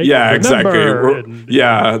head, like, yeah, exactly. remember, Or- and-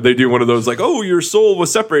 yeah, they do one of those like, oh, your soul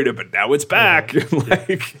was separated, but now it's back.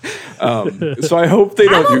 Like, so I hope they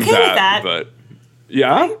don't I'm do okay with that. But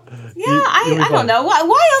yeah, Yeah, you'll be I fine. don't know.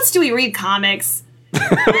 Why else do we read comics?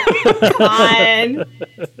 Come on.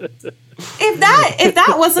 If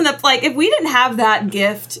that wasn't if we didn't have that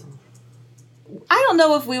gift, I don't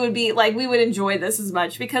know if we would be we would enjoy this as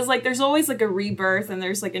much, because there's always a rebirth and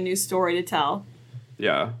there's a new story to tell.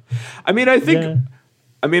 yeah. I mean, I think. Yeah.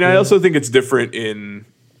 I mean, I also think it's different in,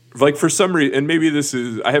 for some reason, and maybe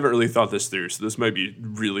I haven't really thought this through, so this might be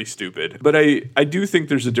really stupid, but I do think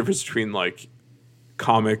there's a difference between,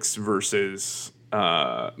 comics versus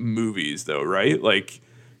movies, though, right?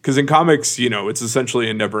 Because in comics, it's essentially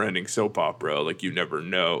a never-ending soap opera. You never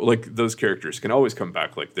know. Those characters can always come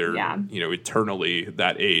back, they're, eternally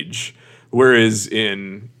that age. Whereas I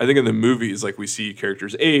think in the movies, we see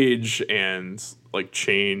characters age and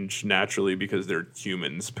change naturally because they're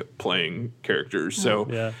humans playing characters. So,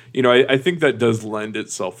 I think that does lend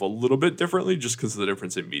itself a little bit differently just because of the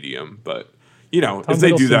difference in medium. But, Tom if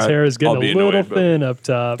they do Hiddleston's that, hair is I'll getting be a little annoyed. But thin up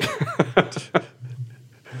top.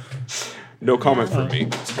 no comment from me.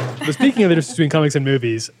 But speaking of the difference between comics and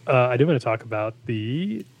movies, I do want to talk about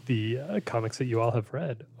the comics that you all have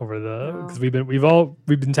read over because we've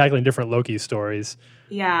been tackling different Loki stories.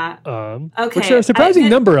 Yeah. Okay. Which are a surprising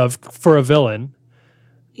number of for a villain.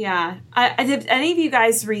 Yeah. Did any of you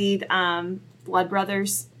guys read Blood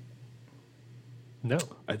Brothers? No,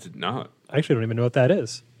 I did not. I actually don't even know what that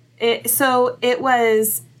is. It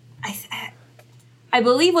was, I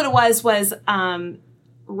believe what it was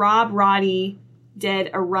Rob Roddy did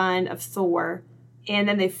a run of Thor, and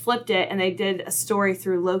then they flipped it and they did a story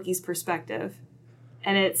through Loki's perspective.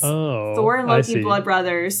 And it's Thor and Loki Blood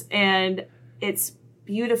Brothers, and it's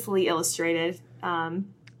beautifully illustrated.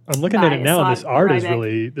 I'm looking at it now, and this art is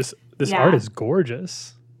really this art is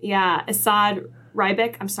gorgeous. Yeah, Assad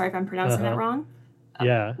Rybick. I'm sorry if I'm pronouncing that wrong.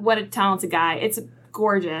 Yeah. What a talented guy. It's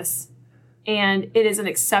gorgeous. And it is an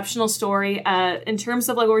exceptional story. In terms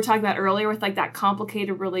of what we were talking about earlier with that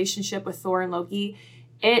complicated relationship with Thor and Loki,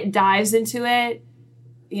 it dives into it,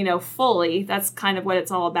 fully. That's kind of what it's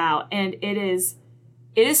all about. And it is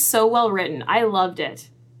so well written. I loved it.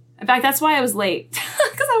 In fact, that's why I was late,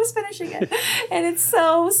 because I was finishing it. And it's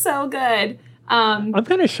so, so good. I'm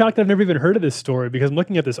kind of shocked I've never even heard of this story, because I'm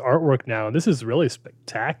looking at this artwork now, and this is really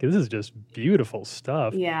spectacular. This is just beautiful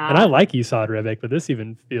stuff. Yeah. And I like Esad Ribic, but this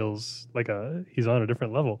even feels like he's on a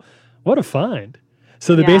different level. What a find.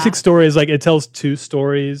 So the basic story is it tells two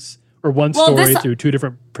stories, or one story through two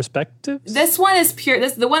different perspectives? This one is pure.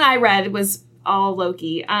 The one I read was all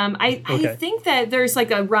Loki. I think that there's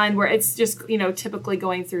a run where it's just, typically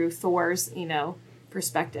going through Thor's,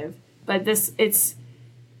 perspective. But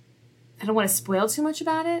I don't want to spoil too much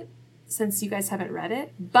about it since you guys haven't read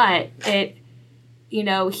it, but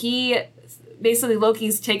Loki's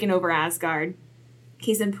taken over Asgard.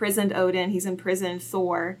 He's imprisoned Odin. He's imprisoned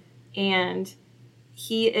Thor, and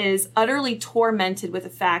he is utterly tormented with the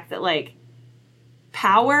fact that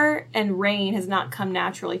power and reign has not come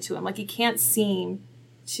naturally to him. He can't seem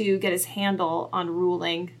to get his handle on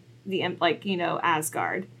ruling the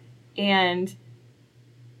Asgard, and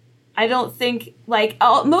I don't think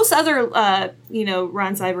most other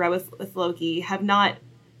runs I've read with Loki have not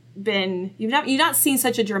been you've not seen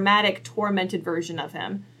such a dramatic, tormented version of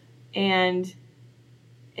him. And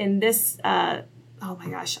in this oh my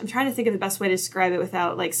gosh, I'm trying to think of the best way to describe it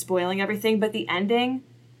without spoiling everything, but the ending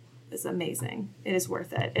is amazing. It is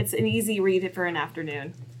worth it. It's an easy read for an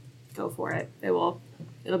afternoon. Go for it. It'll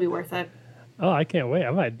be worth it. Oh, I can't wait.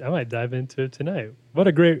 I might dive into it tonight. What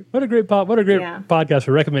a great podcast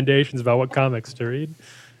for recommendations about what comics to read.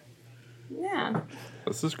 Yeah.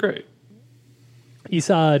 This is great.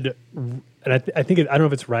 Esad, and I think I don't know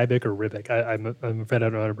if it's Rybic or Ribic. I'm afraid I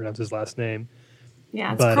don't know how to pronounce his last name.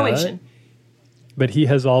 Yeah, it's Croatian. But he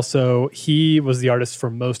was the artist for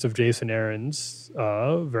most of Jason Aaron's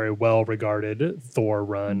very well regarded Thor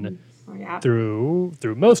run.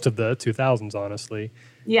 through most of the 2000s, honestly.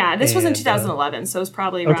 Yeah, this was in And, 2011, so it was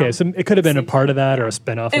probably around. Okay, so it could have been a part of that or a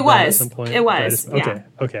spinoff of that at some point. It was.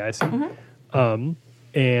 Okay, I see.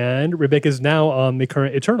 And Rebecca's now on the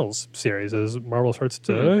current Eternals series as Marvel starts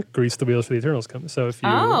to grease the wheels for the Eternals. So if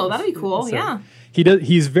you, that'd be cool. So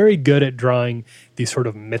he's very good at drawing these sort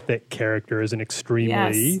of mythic characters in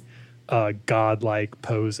extremely godlike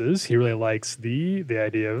poses. He really likes the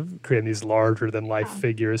idea of creating these larger than life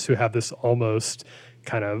figures who have this almost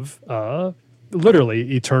kind of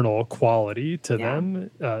literally eternal quality to them.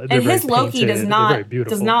 And his Loki does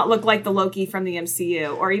not look like the Loki from the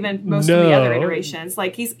MCU or even most of the other iterations.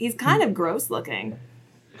 Like he's kind of gross looking.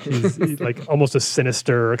 He's like almost a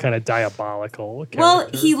sinister, kind of diabolical character. Well,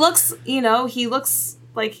 he looks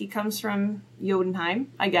like he comes from Jotunheim,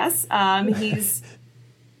 I guess.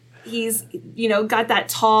 He's got that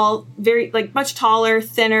tall, very much taller,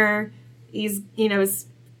 thinner. He's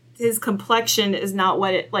his complexion is not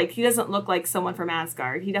what it he doesn't look like someone from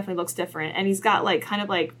Asgard. He definitely looks different, and he's got kind of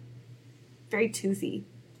very toothy,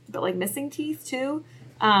 but missing teeth too.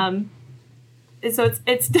 So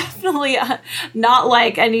it's definitely not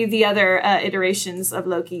like any of the other iterations of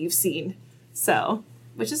Loki you've seen. So,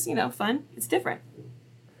 which is fun. It's different.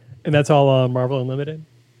 And that's all on Marvel Unlimited.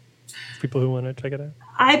 People who want to check it out.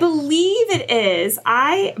 I believe it is.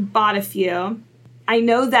 I bought a few. I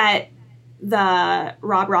know that the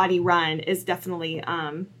Rob Roddy run is definitely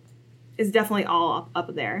all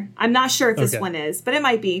up there. I'm not sure if this one is, but it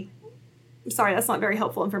might be. I'm sorry, that's not very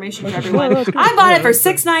helpful information for everyone. I bought it for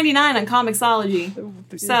 $6.99 on Comixology.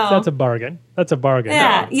 So that's a bargain. That's a bargain.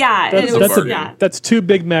 Yeah, that's 2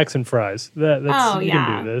 Big Macs and fries. You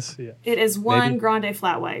can do this. Yeah. It is one grande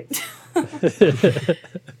flat white. But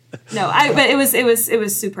it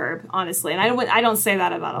was superb, honestly, and I don't say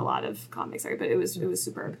that about a lot of comics, but it was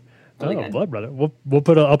superb. Really good. Blood Brother.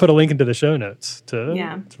 I'll put a link into the show notes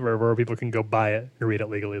to where people can go buy it and read it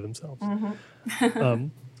legally themselves.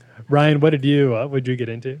 Ryan, what did you get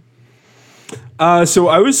into? So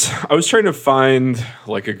I was trying to find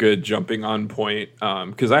a good jumping on point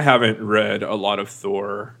because I haven't read a lot of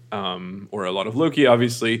Thor or a lot of Loki,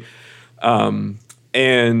 obviously, and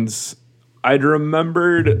I'd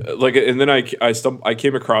remembered and then I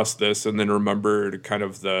came across this and then remembered kind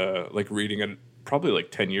of the reading it probably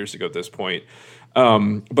 10 years ago at this point.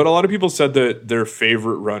 But a lot of people said that their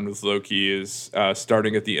favorite run with Loki is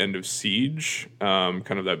starting at the end of Siege,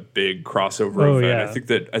 kind of that big crossover event. Yeah.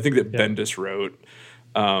 I think that Bendis wrote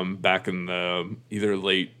back in the either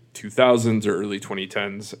late 2000s or early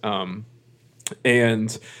 2010s.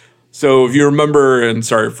 And so if you remember, and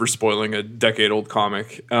sorry for spoiling a decade-old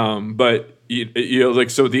comic, but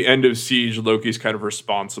so at the end of Siege, Loki's kind of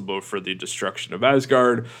responsible for the destruction of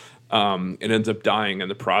Asgard. And ends up dying in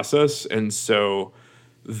the process. And so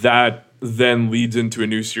that then leads into a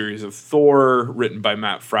new series of Thor written by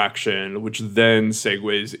Matt Fraction, which then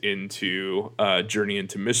segues into Journey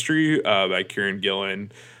into Mystery by Kieran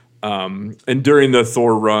Gillen. And during the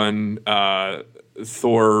Thor run,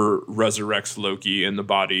 Thor resurrects Loki in the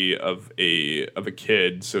body of a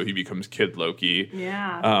kid, so he becomes Kid Loki.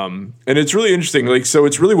 Yeah. And it's really interesting. So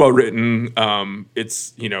it's really well written.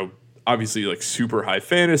 It's obviously super high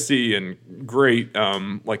fantasy and great.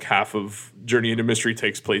 Half of Journey into Mystery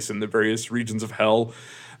takes place in the various regions of hell.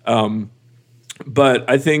 But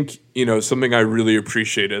I think, something I really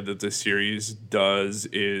appreciated that this series does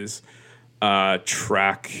is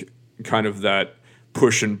track kind of that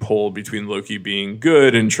push and pull between Loki being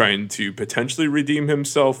good and trying to potentially redeem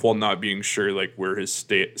himself while not being sure where his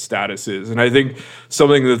status is. And I think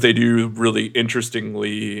something that they do really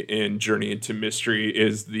interestingly in Journey into Mystery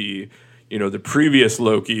is the previous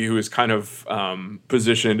Loki, who is kind of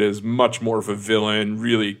positioned as much more of a villain,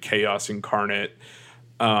 really chaos incarnate.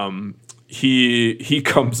 He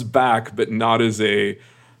comes back, but not as a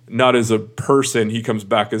person. He comes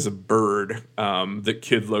back as a bird that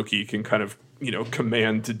Kid Loki can kind of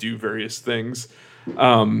command to do various things.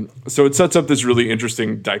 So it sets up this really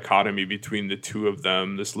interesting dichotomy between the two of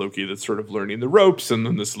them, this Loki that's sort of learning the ropes, and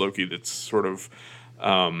then this Loki that's sort of,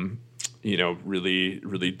 really,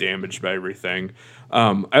 really damaged by everything.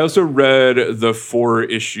 I also read the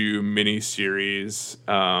 4-issue miniseries,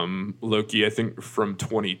 Loki, I think from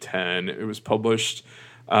 2010. It was published,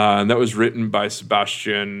 and that was written by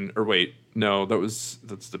Sebastian,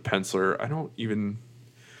 that's the penciler.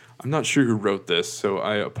 I'm not sure who wrote this, so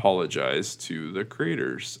I apologize to the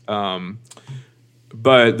creators.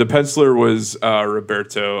 But the penciler was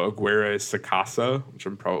Roberto Aguirre Sacasa, which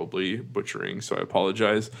I'm probably butchering, so I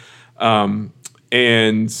apologize.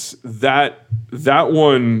 And that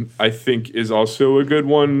one I think is also a good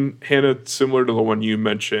one, Hannah, similar to the one you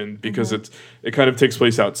mentioned, because it kind of takes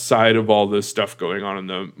place outside of all this stuff going on in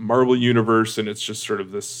the Marvel universe, and it's just sort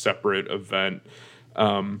of this separate event.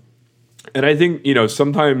 And I think,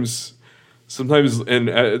 sometimes,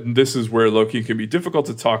 and this is where Loki can be difficult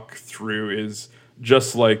to talk through, is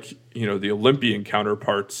just like, the Olympian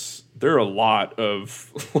counterparts, there are a lot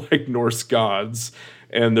of like Norse gods,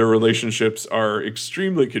 and their relationships are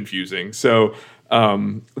extremely confusing. So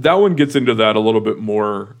that one gets into that a little bit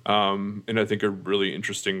more in, I think, a really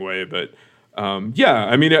interesting way. But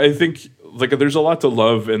I think like there's a lot to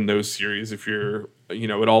love in those series if you're,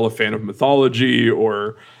 at all a fan of mythology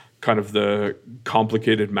or kind of the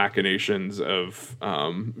complicated machinations of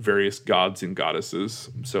various gods and goddesses.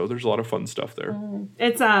 So there's a lot of fun stuff there.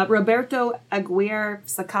 It's Roberto Aguirre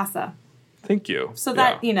Sacasa. Thank you. So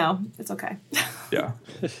that, it's okay. Yeah.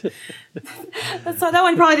 So that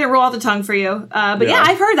one probably didn't roll off the tongue for you. But yeah,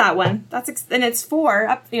 I've heard that one. And it's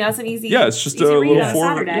 4. It's an easy. Yeah, it's just a little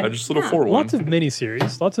 4. Yeah, just a little 4 one. Lots of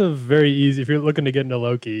miniseries. Lots of very easy. If you're looking to get into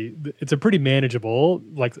Loki, it's a pretty manageable.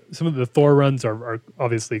 Like some of the Thor runs are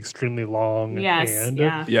obviously extremely long. Yes. And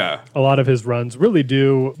yeah. A lot of his runs really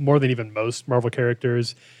do more than even most Marvel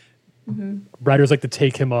characters. Writers like to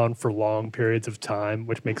take him on for long periods of time,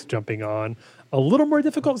 which makes jumping on a little more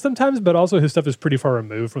difficult sometimes, but also his stuff is pretty far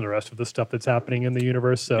removed from the rest of the stuff that's happening in the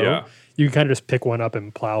universe. So you can kind of just pick one up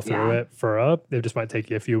and plow through it it just might take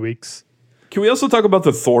you a few weeks. Can we also talk about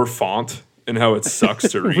the Thor font and how it sucks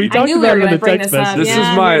to read? We talked about it in the text message.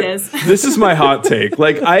 This is my hot take.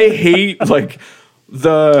 Like, I hate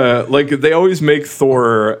they always make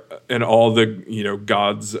Thor and all the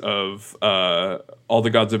gods of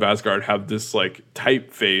Asgard have this like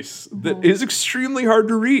typeface that is extremely hard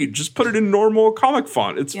to read. Just put it in normal comic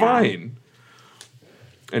font; it's fine.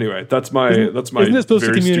 Anyway, that's my Isn't it supposed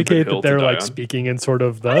to communicate that they're like speaking in sort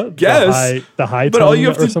of the high tone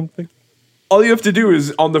or something? All you have to do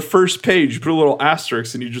is on the first page put a little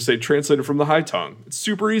asterisk and you just say translated from the high tongue. It's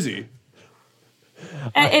super easy.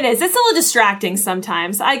 It is. It's a little distracting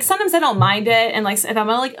sometimes. Sometimes I don't mind it, and like if I'm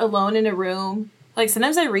like alone in a room, like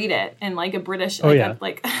sometimes I read it in like a British. Oh yeah.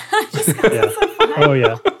 Oh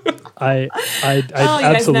yeah. I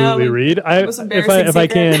absolutely read.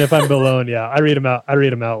 If I'm alone, I read them out. I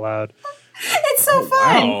read them out loud. It's so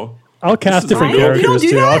fun. Wow. I'll cast different characters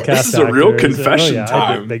too. I'll cast. This is a real confession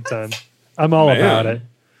time. Big time. I'm all about it.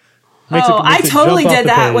 I totally did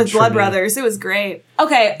that with Blood Brothers. It was great.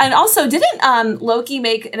 Okay, and also, didn't Loki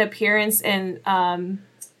make an appearance in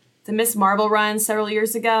the Miss Marvel run several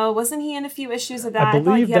years ago? Wasn't he in a few issues of that? I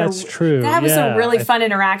believe that's true. That was a really fun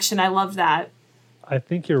interaction. I loved that. I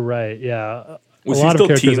think you're right. Yeah. Was he still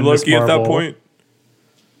teen Loki at that point?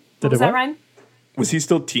 Was that Ryan? Was he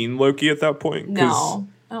still teen Loki at that point? No.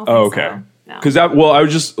 I don't think so. Because I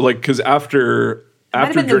was just like, because after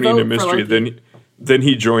Journey into Mystery, then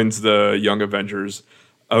he joins the Young Avengers.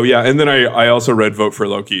 Oh yeah, and then I also read Vote for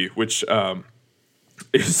Loki, which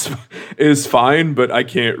is fine, but I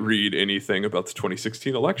can't read anything about the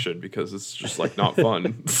 2016 election because it's just like not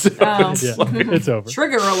fun. So it's over.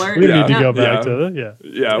 Trigger alert. We need to go back to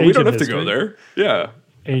we don't have to go there. Yeah,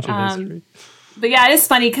 ancient history. But yeah, it is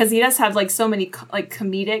funny because he does have like so many like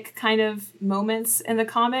comedic kind of moments in the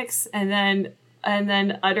comics, and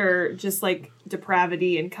then utter just like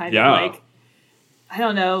depravity and kind of like, I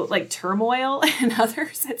don't know, like turmoil and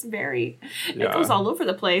others. It's very, it goes all over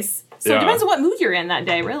the place. So it depends on what mood you're in that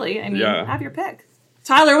day, really. I mean, have your pick.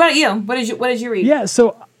 Tyler, what about you? What did you read? Yeah,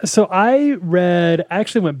 so I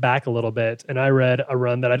actually went back a little bit, and I read a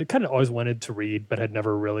run that I kind of always wanted to read, but had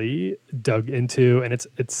never really dug into, and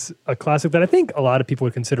it's a classic that I think a lot of people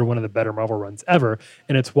would consider one of the better Marvel runs ever,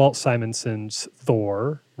 and it's Walt Simonson's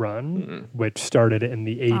Thor run, which started in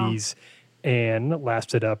the 80s and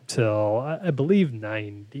lasted up till I believe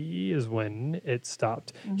 90 is when it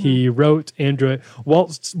stopped. He wrote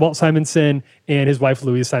Walt Simonson and his wife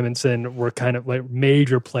Louise Simonson were kind of like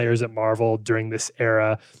major players at Marvel during this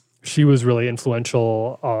era. She was really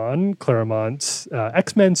influential on Claremont's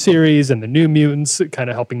X-Men series and the New Mutants, kind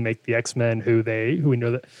of helping make the X-Men who we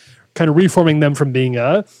know that kind of reforming them from being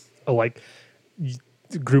a like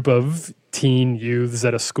group of teen youths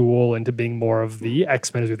at a school into being more of the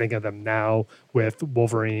X-Men as we think of them now, with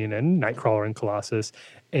Wolverine and Nightcrawler and Colossus.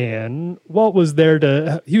 And Walt was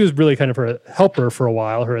there he was really kind of her helper for a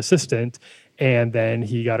while, her assistant, and then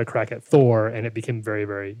he got a crack at Thor, and it became very,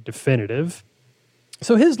 very definitive.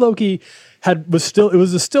 So his Loki was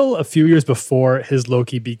still a few years before his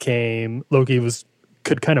Loki was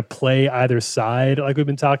could kind of play either side, like we've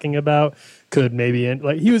been talking about. Could maybe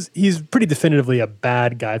he's pretty definitively a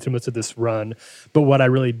bad guy through most of this run. But what I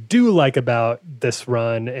really do like about this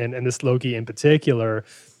run and this Loki in particular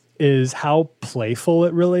is how playful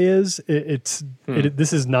it really is.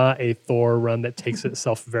 This is not a Thor run that takes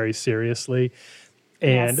itself very seriously,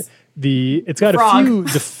 and it's got frog.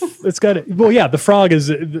 The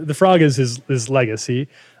frog is his legacy.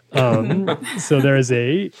 So there is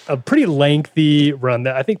a pretty lengthy run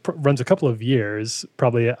that I think runs a couple of years.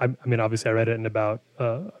 Probably, I mean, obviously, I read it in about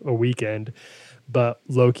a weekend. But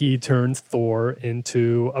Loki turns Thor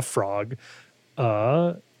into a frog,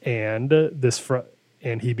 and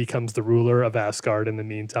he becomes the ruler of Asgard in the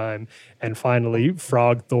meantime. And finally,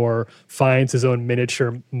 Frog Thor finds his own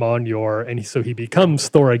miniature Mjolnir, and so he becomes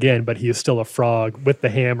Thor again, but he is still a frog with the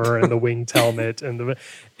hammer and the winged helmet. And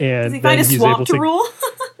Does he find a swamp to rule?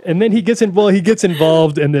 And then he gets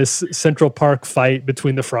involved in this Central Park fight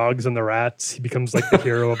between the frogs and the rats. He becomes like the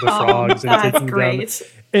hero of the frogs and taking great. them.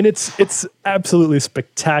 And it's absolutely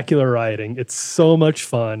spectacular writing. It's so much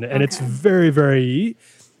fun, and it's very, very,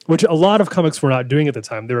 which a lot of comics were not doing at the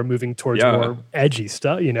time. They were moving towards more edgy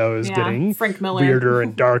stuff. It was getting Frank Miller. weirder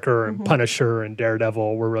and darker, and Punisher and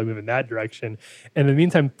Daredevil were really moving that direction. And in the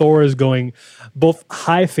meantime, Thor is going both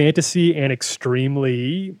high fantasy and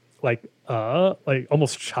extremely like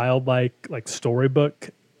almost childlike, like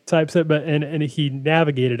storybook types of, and he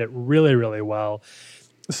navigated it really, really well.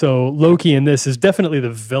 So Loki in this is definitely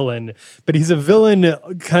the villain, but he's a villain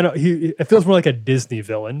it feels more like a Disney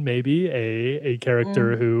villain, maybe a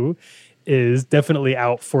character who is definitely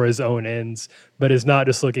out for his own ends, but is not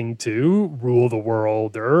just looking to rule the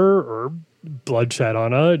world or bloodshed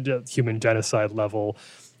on a human genocide level,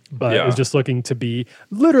 but is just looking to be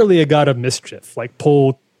literally a god of mischief, like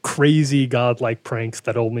pull crazy godlike pranks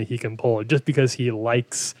that only he can pull, just because he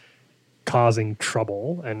likes causing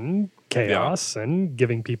trouble and chaos and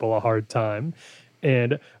giving people a hard time.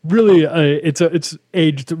 And really, it's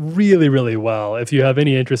aged really, really well. If you have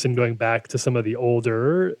any interest in going back to some of the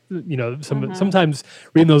older, sometimes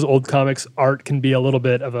reading those old comics, art can be a little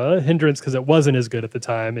bit of a hindrance because it wasn't as good at the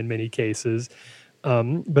time in many cases.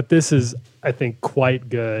 But this is, I think, quite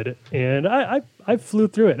good. And I flew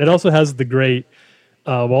through it. It also has the great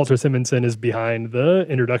Walter Simonson is behind the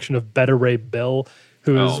introduction of Beta Ray Bill,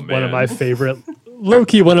 who is one of my favorite,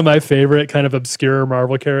 low-key one of my favorite kind of obscure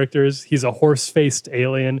Marvel characters. He's a horse-faced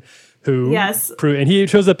alien who... and he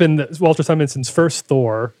shows up in Walter Simonson's first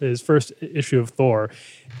Thor, his first issue of Thor.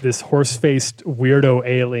 This horse-faced weirdo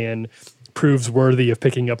alien proves worthy of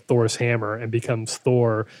picking up Thor's hammer and becomes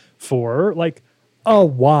Thor for, like, a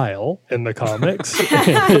while in the comics.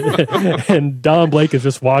 And Don Blake is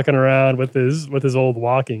just walking around with his old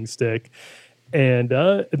walking stick. And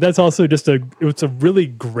that's also just it's a really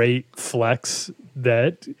great flex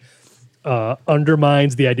that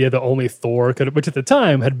undermines the idea that only Thor could, which at the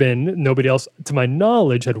time had been nobody else, to my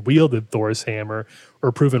knowledge, had wielded Thor's hammer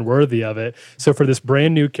or proven worthy of it. So for this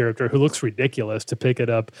brand new character who looks ridiculous to pick it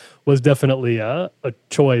up was definitely a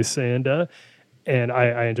choice, and I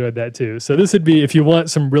enjoyed that too. So this would be, if you want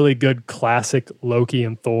some really good classic Loki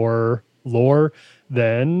and Thor lore,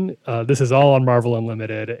 then this is all on Marvel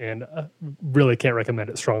Unlimited, and really can't recommend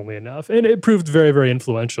it strongly enough. And it proved very, very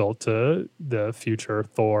influential to the future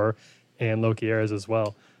Thor and Loki eras as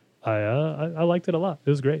well. I liked it a lot. It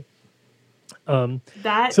was great.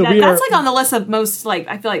 That's like on the list of most, like,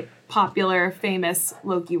 I feel like popular, famous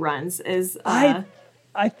Loki runs is. I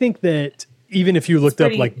think that even if you looked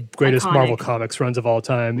up like greatest iconic Marvel Comics runs of all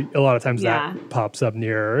time, a lot of times that pops up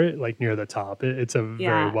near the top. It's a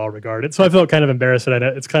very well regarded. So I felt kind of embarrassed that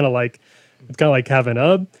it's kind of like having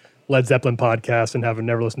a Led Zeppelin podcast and having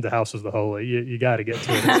never listened to House of the Holy. You got to get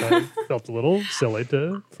to it. So I felt a little silly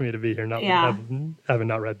for me to be here having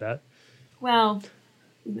not read that. Well,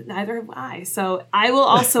 neither have I. So I will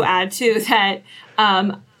also add too that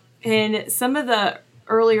in some of the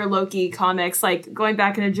earlier Loki comics, like going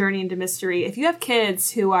back in a Journey into Mystery, if you have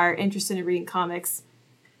kids who are interested in reading comics,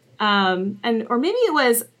 or maybe it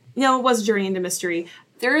was Journey into Mystery,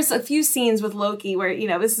 there's a few scenes with Loki where,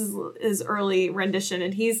 this is his early rendition,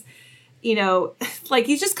 and he's, like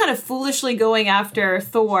he's just kind of foolishly going after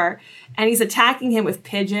Thor, and he's attacking him with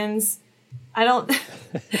pigeons. I don't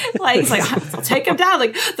like. He's like, I'll take him down.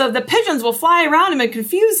 Like the pigeons will fly around him and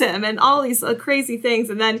confuse him, and all these crazy things.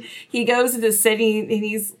 And then he goes to the city, and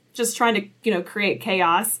he's just trying to create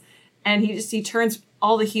chaos. And he turns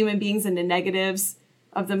all the human beings into negatives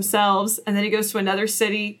of themselves. And then he goes to another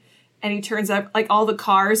city, and he turns up like all the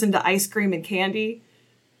cars into ice cream and candy.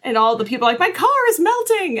 And all the people are like, my car is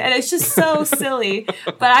melting. And it's just so silly.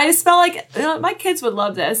 But I just felt like my kids would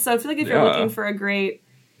love this. So I feel like if you're looking for a great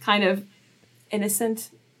kind of innocent,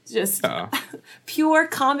 just pure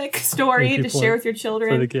comic story to share with your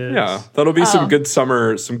children. For the kids. Yeah, that'll be some good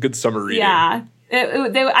summer reading. Yeah.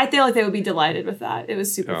 I feel like they would be delighted with that. It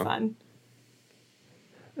was super fun.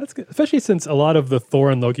 That's good, especially since a lot of the Thor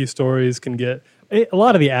and Loki stories a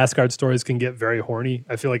lot of the Asgard stories can get very horny.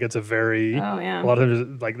 I feel like it's a very a lot of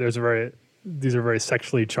them like these are very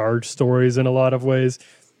sexually charged stories in a lot of ways.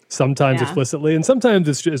 Sometimes explicitly, and sometimes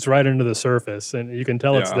it's right under the surface, and you can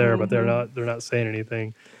tell it's there, but they're not saying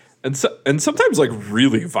anything. And sometimes like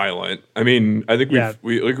really violent. I mean, I think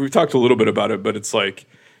we've talked a little bit about it, but it's like,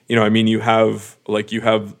 you know, I mean, you have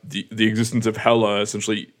the existence of Hela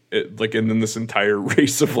essentially, and then this entire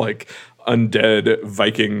race of like undead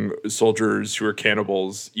Viking soldiers who are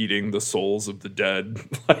cannibals eating the souls of the dead.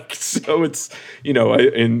 Like, so it's, you know,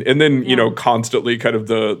 and then you know, constantly kind of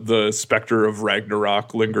the specter of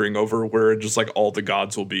Ragnarok lingering over, where just like all the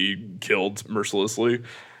gods will be killed mercilessly.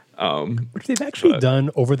 Which they've actually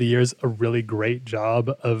done over the years a really great job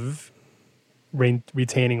of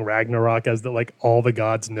retaining Ragnarok as that, like, all the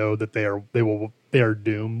gods know that they are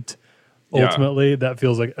doomed. Ultimately, that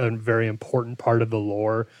feels like a very important part of the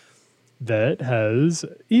lore that has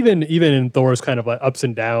even in Thor's kind of like ups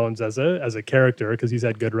and downs as a character, because he's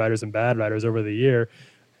had good writers and bad writers over the year.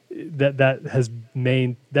 That has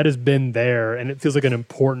been there, and it feels like an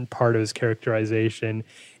important part of his characterization,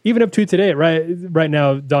 even up to today. Right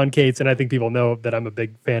now, Don Cates, and I think people know that I'm a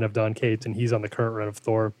big fan of Don Cates, and he's on the current run of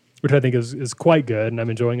Thor, which I think is quite good, and I'm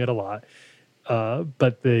enjoying it a lot.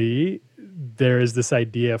 But there is this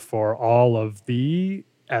idea for all of the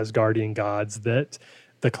Asgardian gods that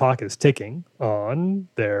the clock is ticking on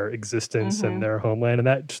their existence and their homeland, and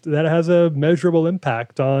that has a measurable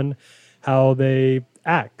impact on how they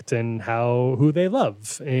act and who they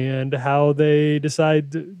love and how they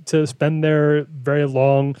decide to spend their very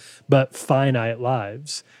long but finite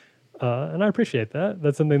lives. And I appreciate that.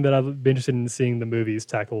 That's something that I'd be interested in seeing the movies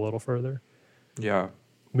tackle a little further. Yeah.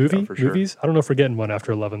 Movies? I don't know if we're getting one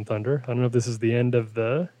after Love and Thunder. I don't know if this is the end of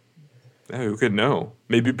the... Yeah, who could know?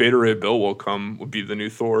 Maybe Beta Ray Bill will be the new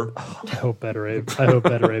Thor. Oh, I hope Beta Ray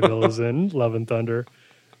Bill is in Love and Thunder.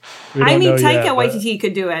 I mean, Taika Waititi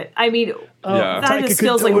could do it. I mean, that Taika just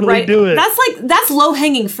feels totally like do it. That's low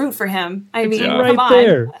hanging fruit for him. I mean, right come on.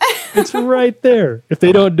 there. It's right there. If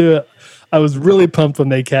they don't do it, I was really pumped when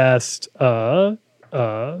they cast. I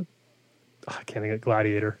can't think of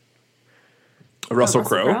Gladiator. Russell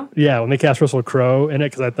Crowe? Yeah, when they cast Russell Crowe in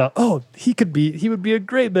it, because I thought, he would be a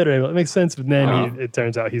great Beta Ray Bill. It makes sense, but then it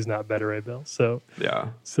turns out he's not Beta Ray Bill. So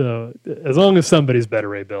So as long as somebody's Beta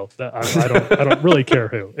Ray Bill, I don't really care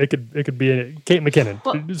who. It could be Kate McKinnon.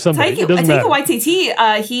 Well, somebody. It doesn't matter. Taika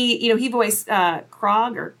Waititi, he voiced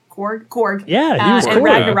Krog or Korg. Yeah, he was in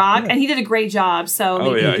Ragnarok, and he did a great job.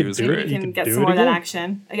 So he was great. He can get some more of that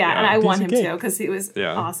action. Yeah, and I want him to, because he was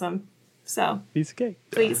awesome. So piece of cake,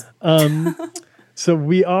 please. So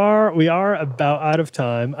we are about out of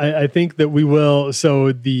time. I think that we will.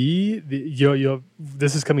 So this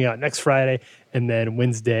is coming out next Friday, and then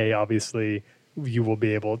Wednesday, obviously, you will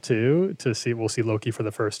be able to see. We'll see Loki for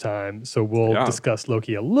the first time. So we'll discuss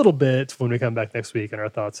Loki a little bit when we come back next week, and our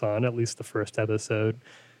thoughts on at least the first episode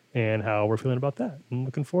and how we're feeling about that. I'm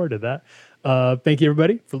looking forward to that. Thank you,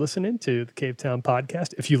 everybody, for listening to the Cave Town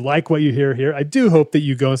Podcast. If you like what you hear here, I do hope that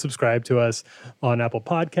you go and subscribe to us on Apple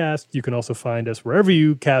Podcasts. You can also find us wherever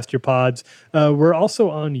you cast your pods. We're also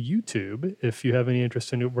on YouTube. If you have any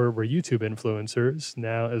interest in it, we're YouTube influencers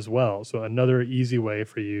now as well. So another easy way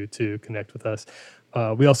for you to connect with us.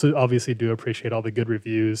 We also obviously do appreciate all the good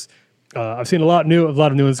reviews. I've seen a lot of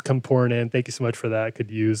new ones come pouring in. Thank you so much for that.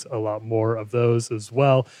 Could use a lot more of those as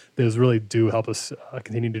well. Those really do help us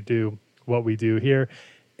continue to do what we do here.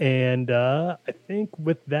 And I think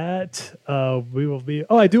with that, we will be...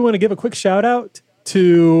 Oh, I do want to give a quick shout out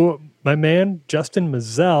to my man, Justin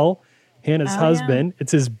Mazzell, Hannah's husband.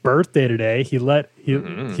 It's his birthday today.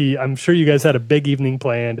 I'm sure you guys had a big evening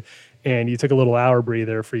planned, and you took a little hour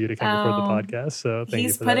breather for you to come record the podcast. So thank you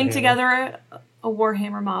for that, He's putting together a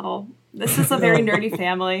Warhammer model. This is a very nerdy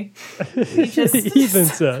family. Even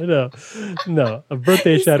so, no, a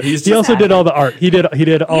birthday shout out. He also did all the art. He did all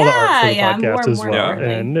the art for the podcast as well,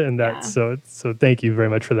 and that's so thank you very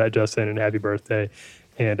much for that, Justin, and happy birthday.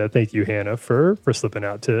 And thank you, Hannah, for slipping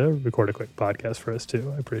out to record a quick podcast for us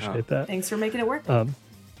too. I appreciate that. Thanks for making it work.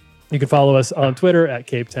 You can follow us on Twitter at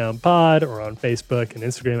Cape Town Pod, or on Facebook and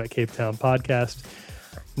Instagram at Cape Town Podcast.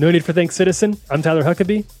 No need for thanks, citizen. I'm Tyler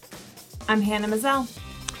Huckabee. I'm Hannah Mazzell.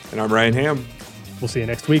 And I'm Ryan Ham. We'll see you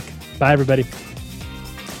next week. Bye, everybody.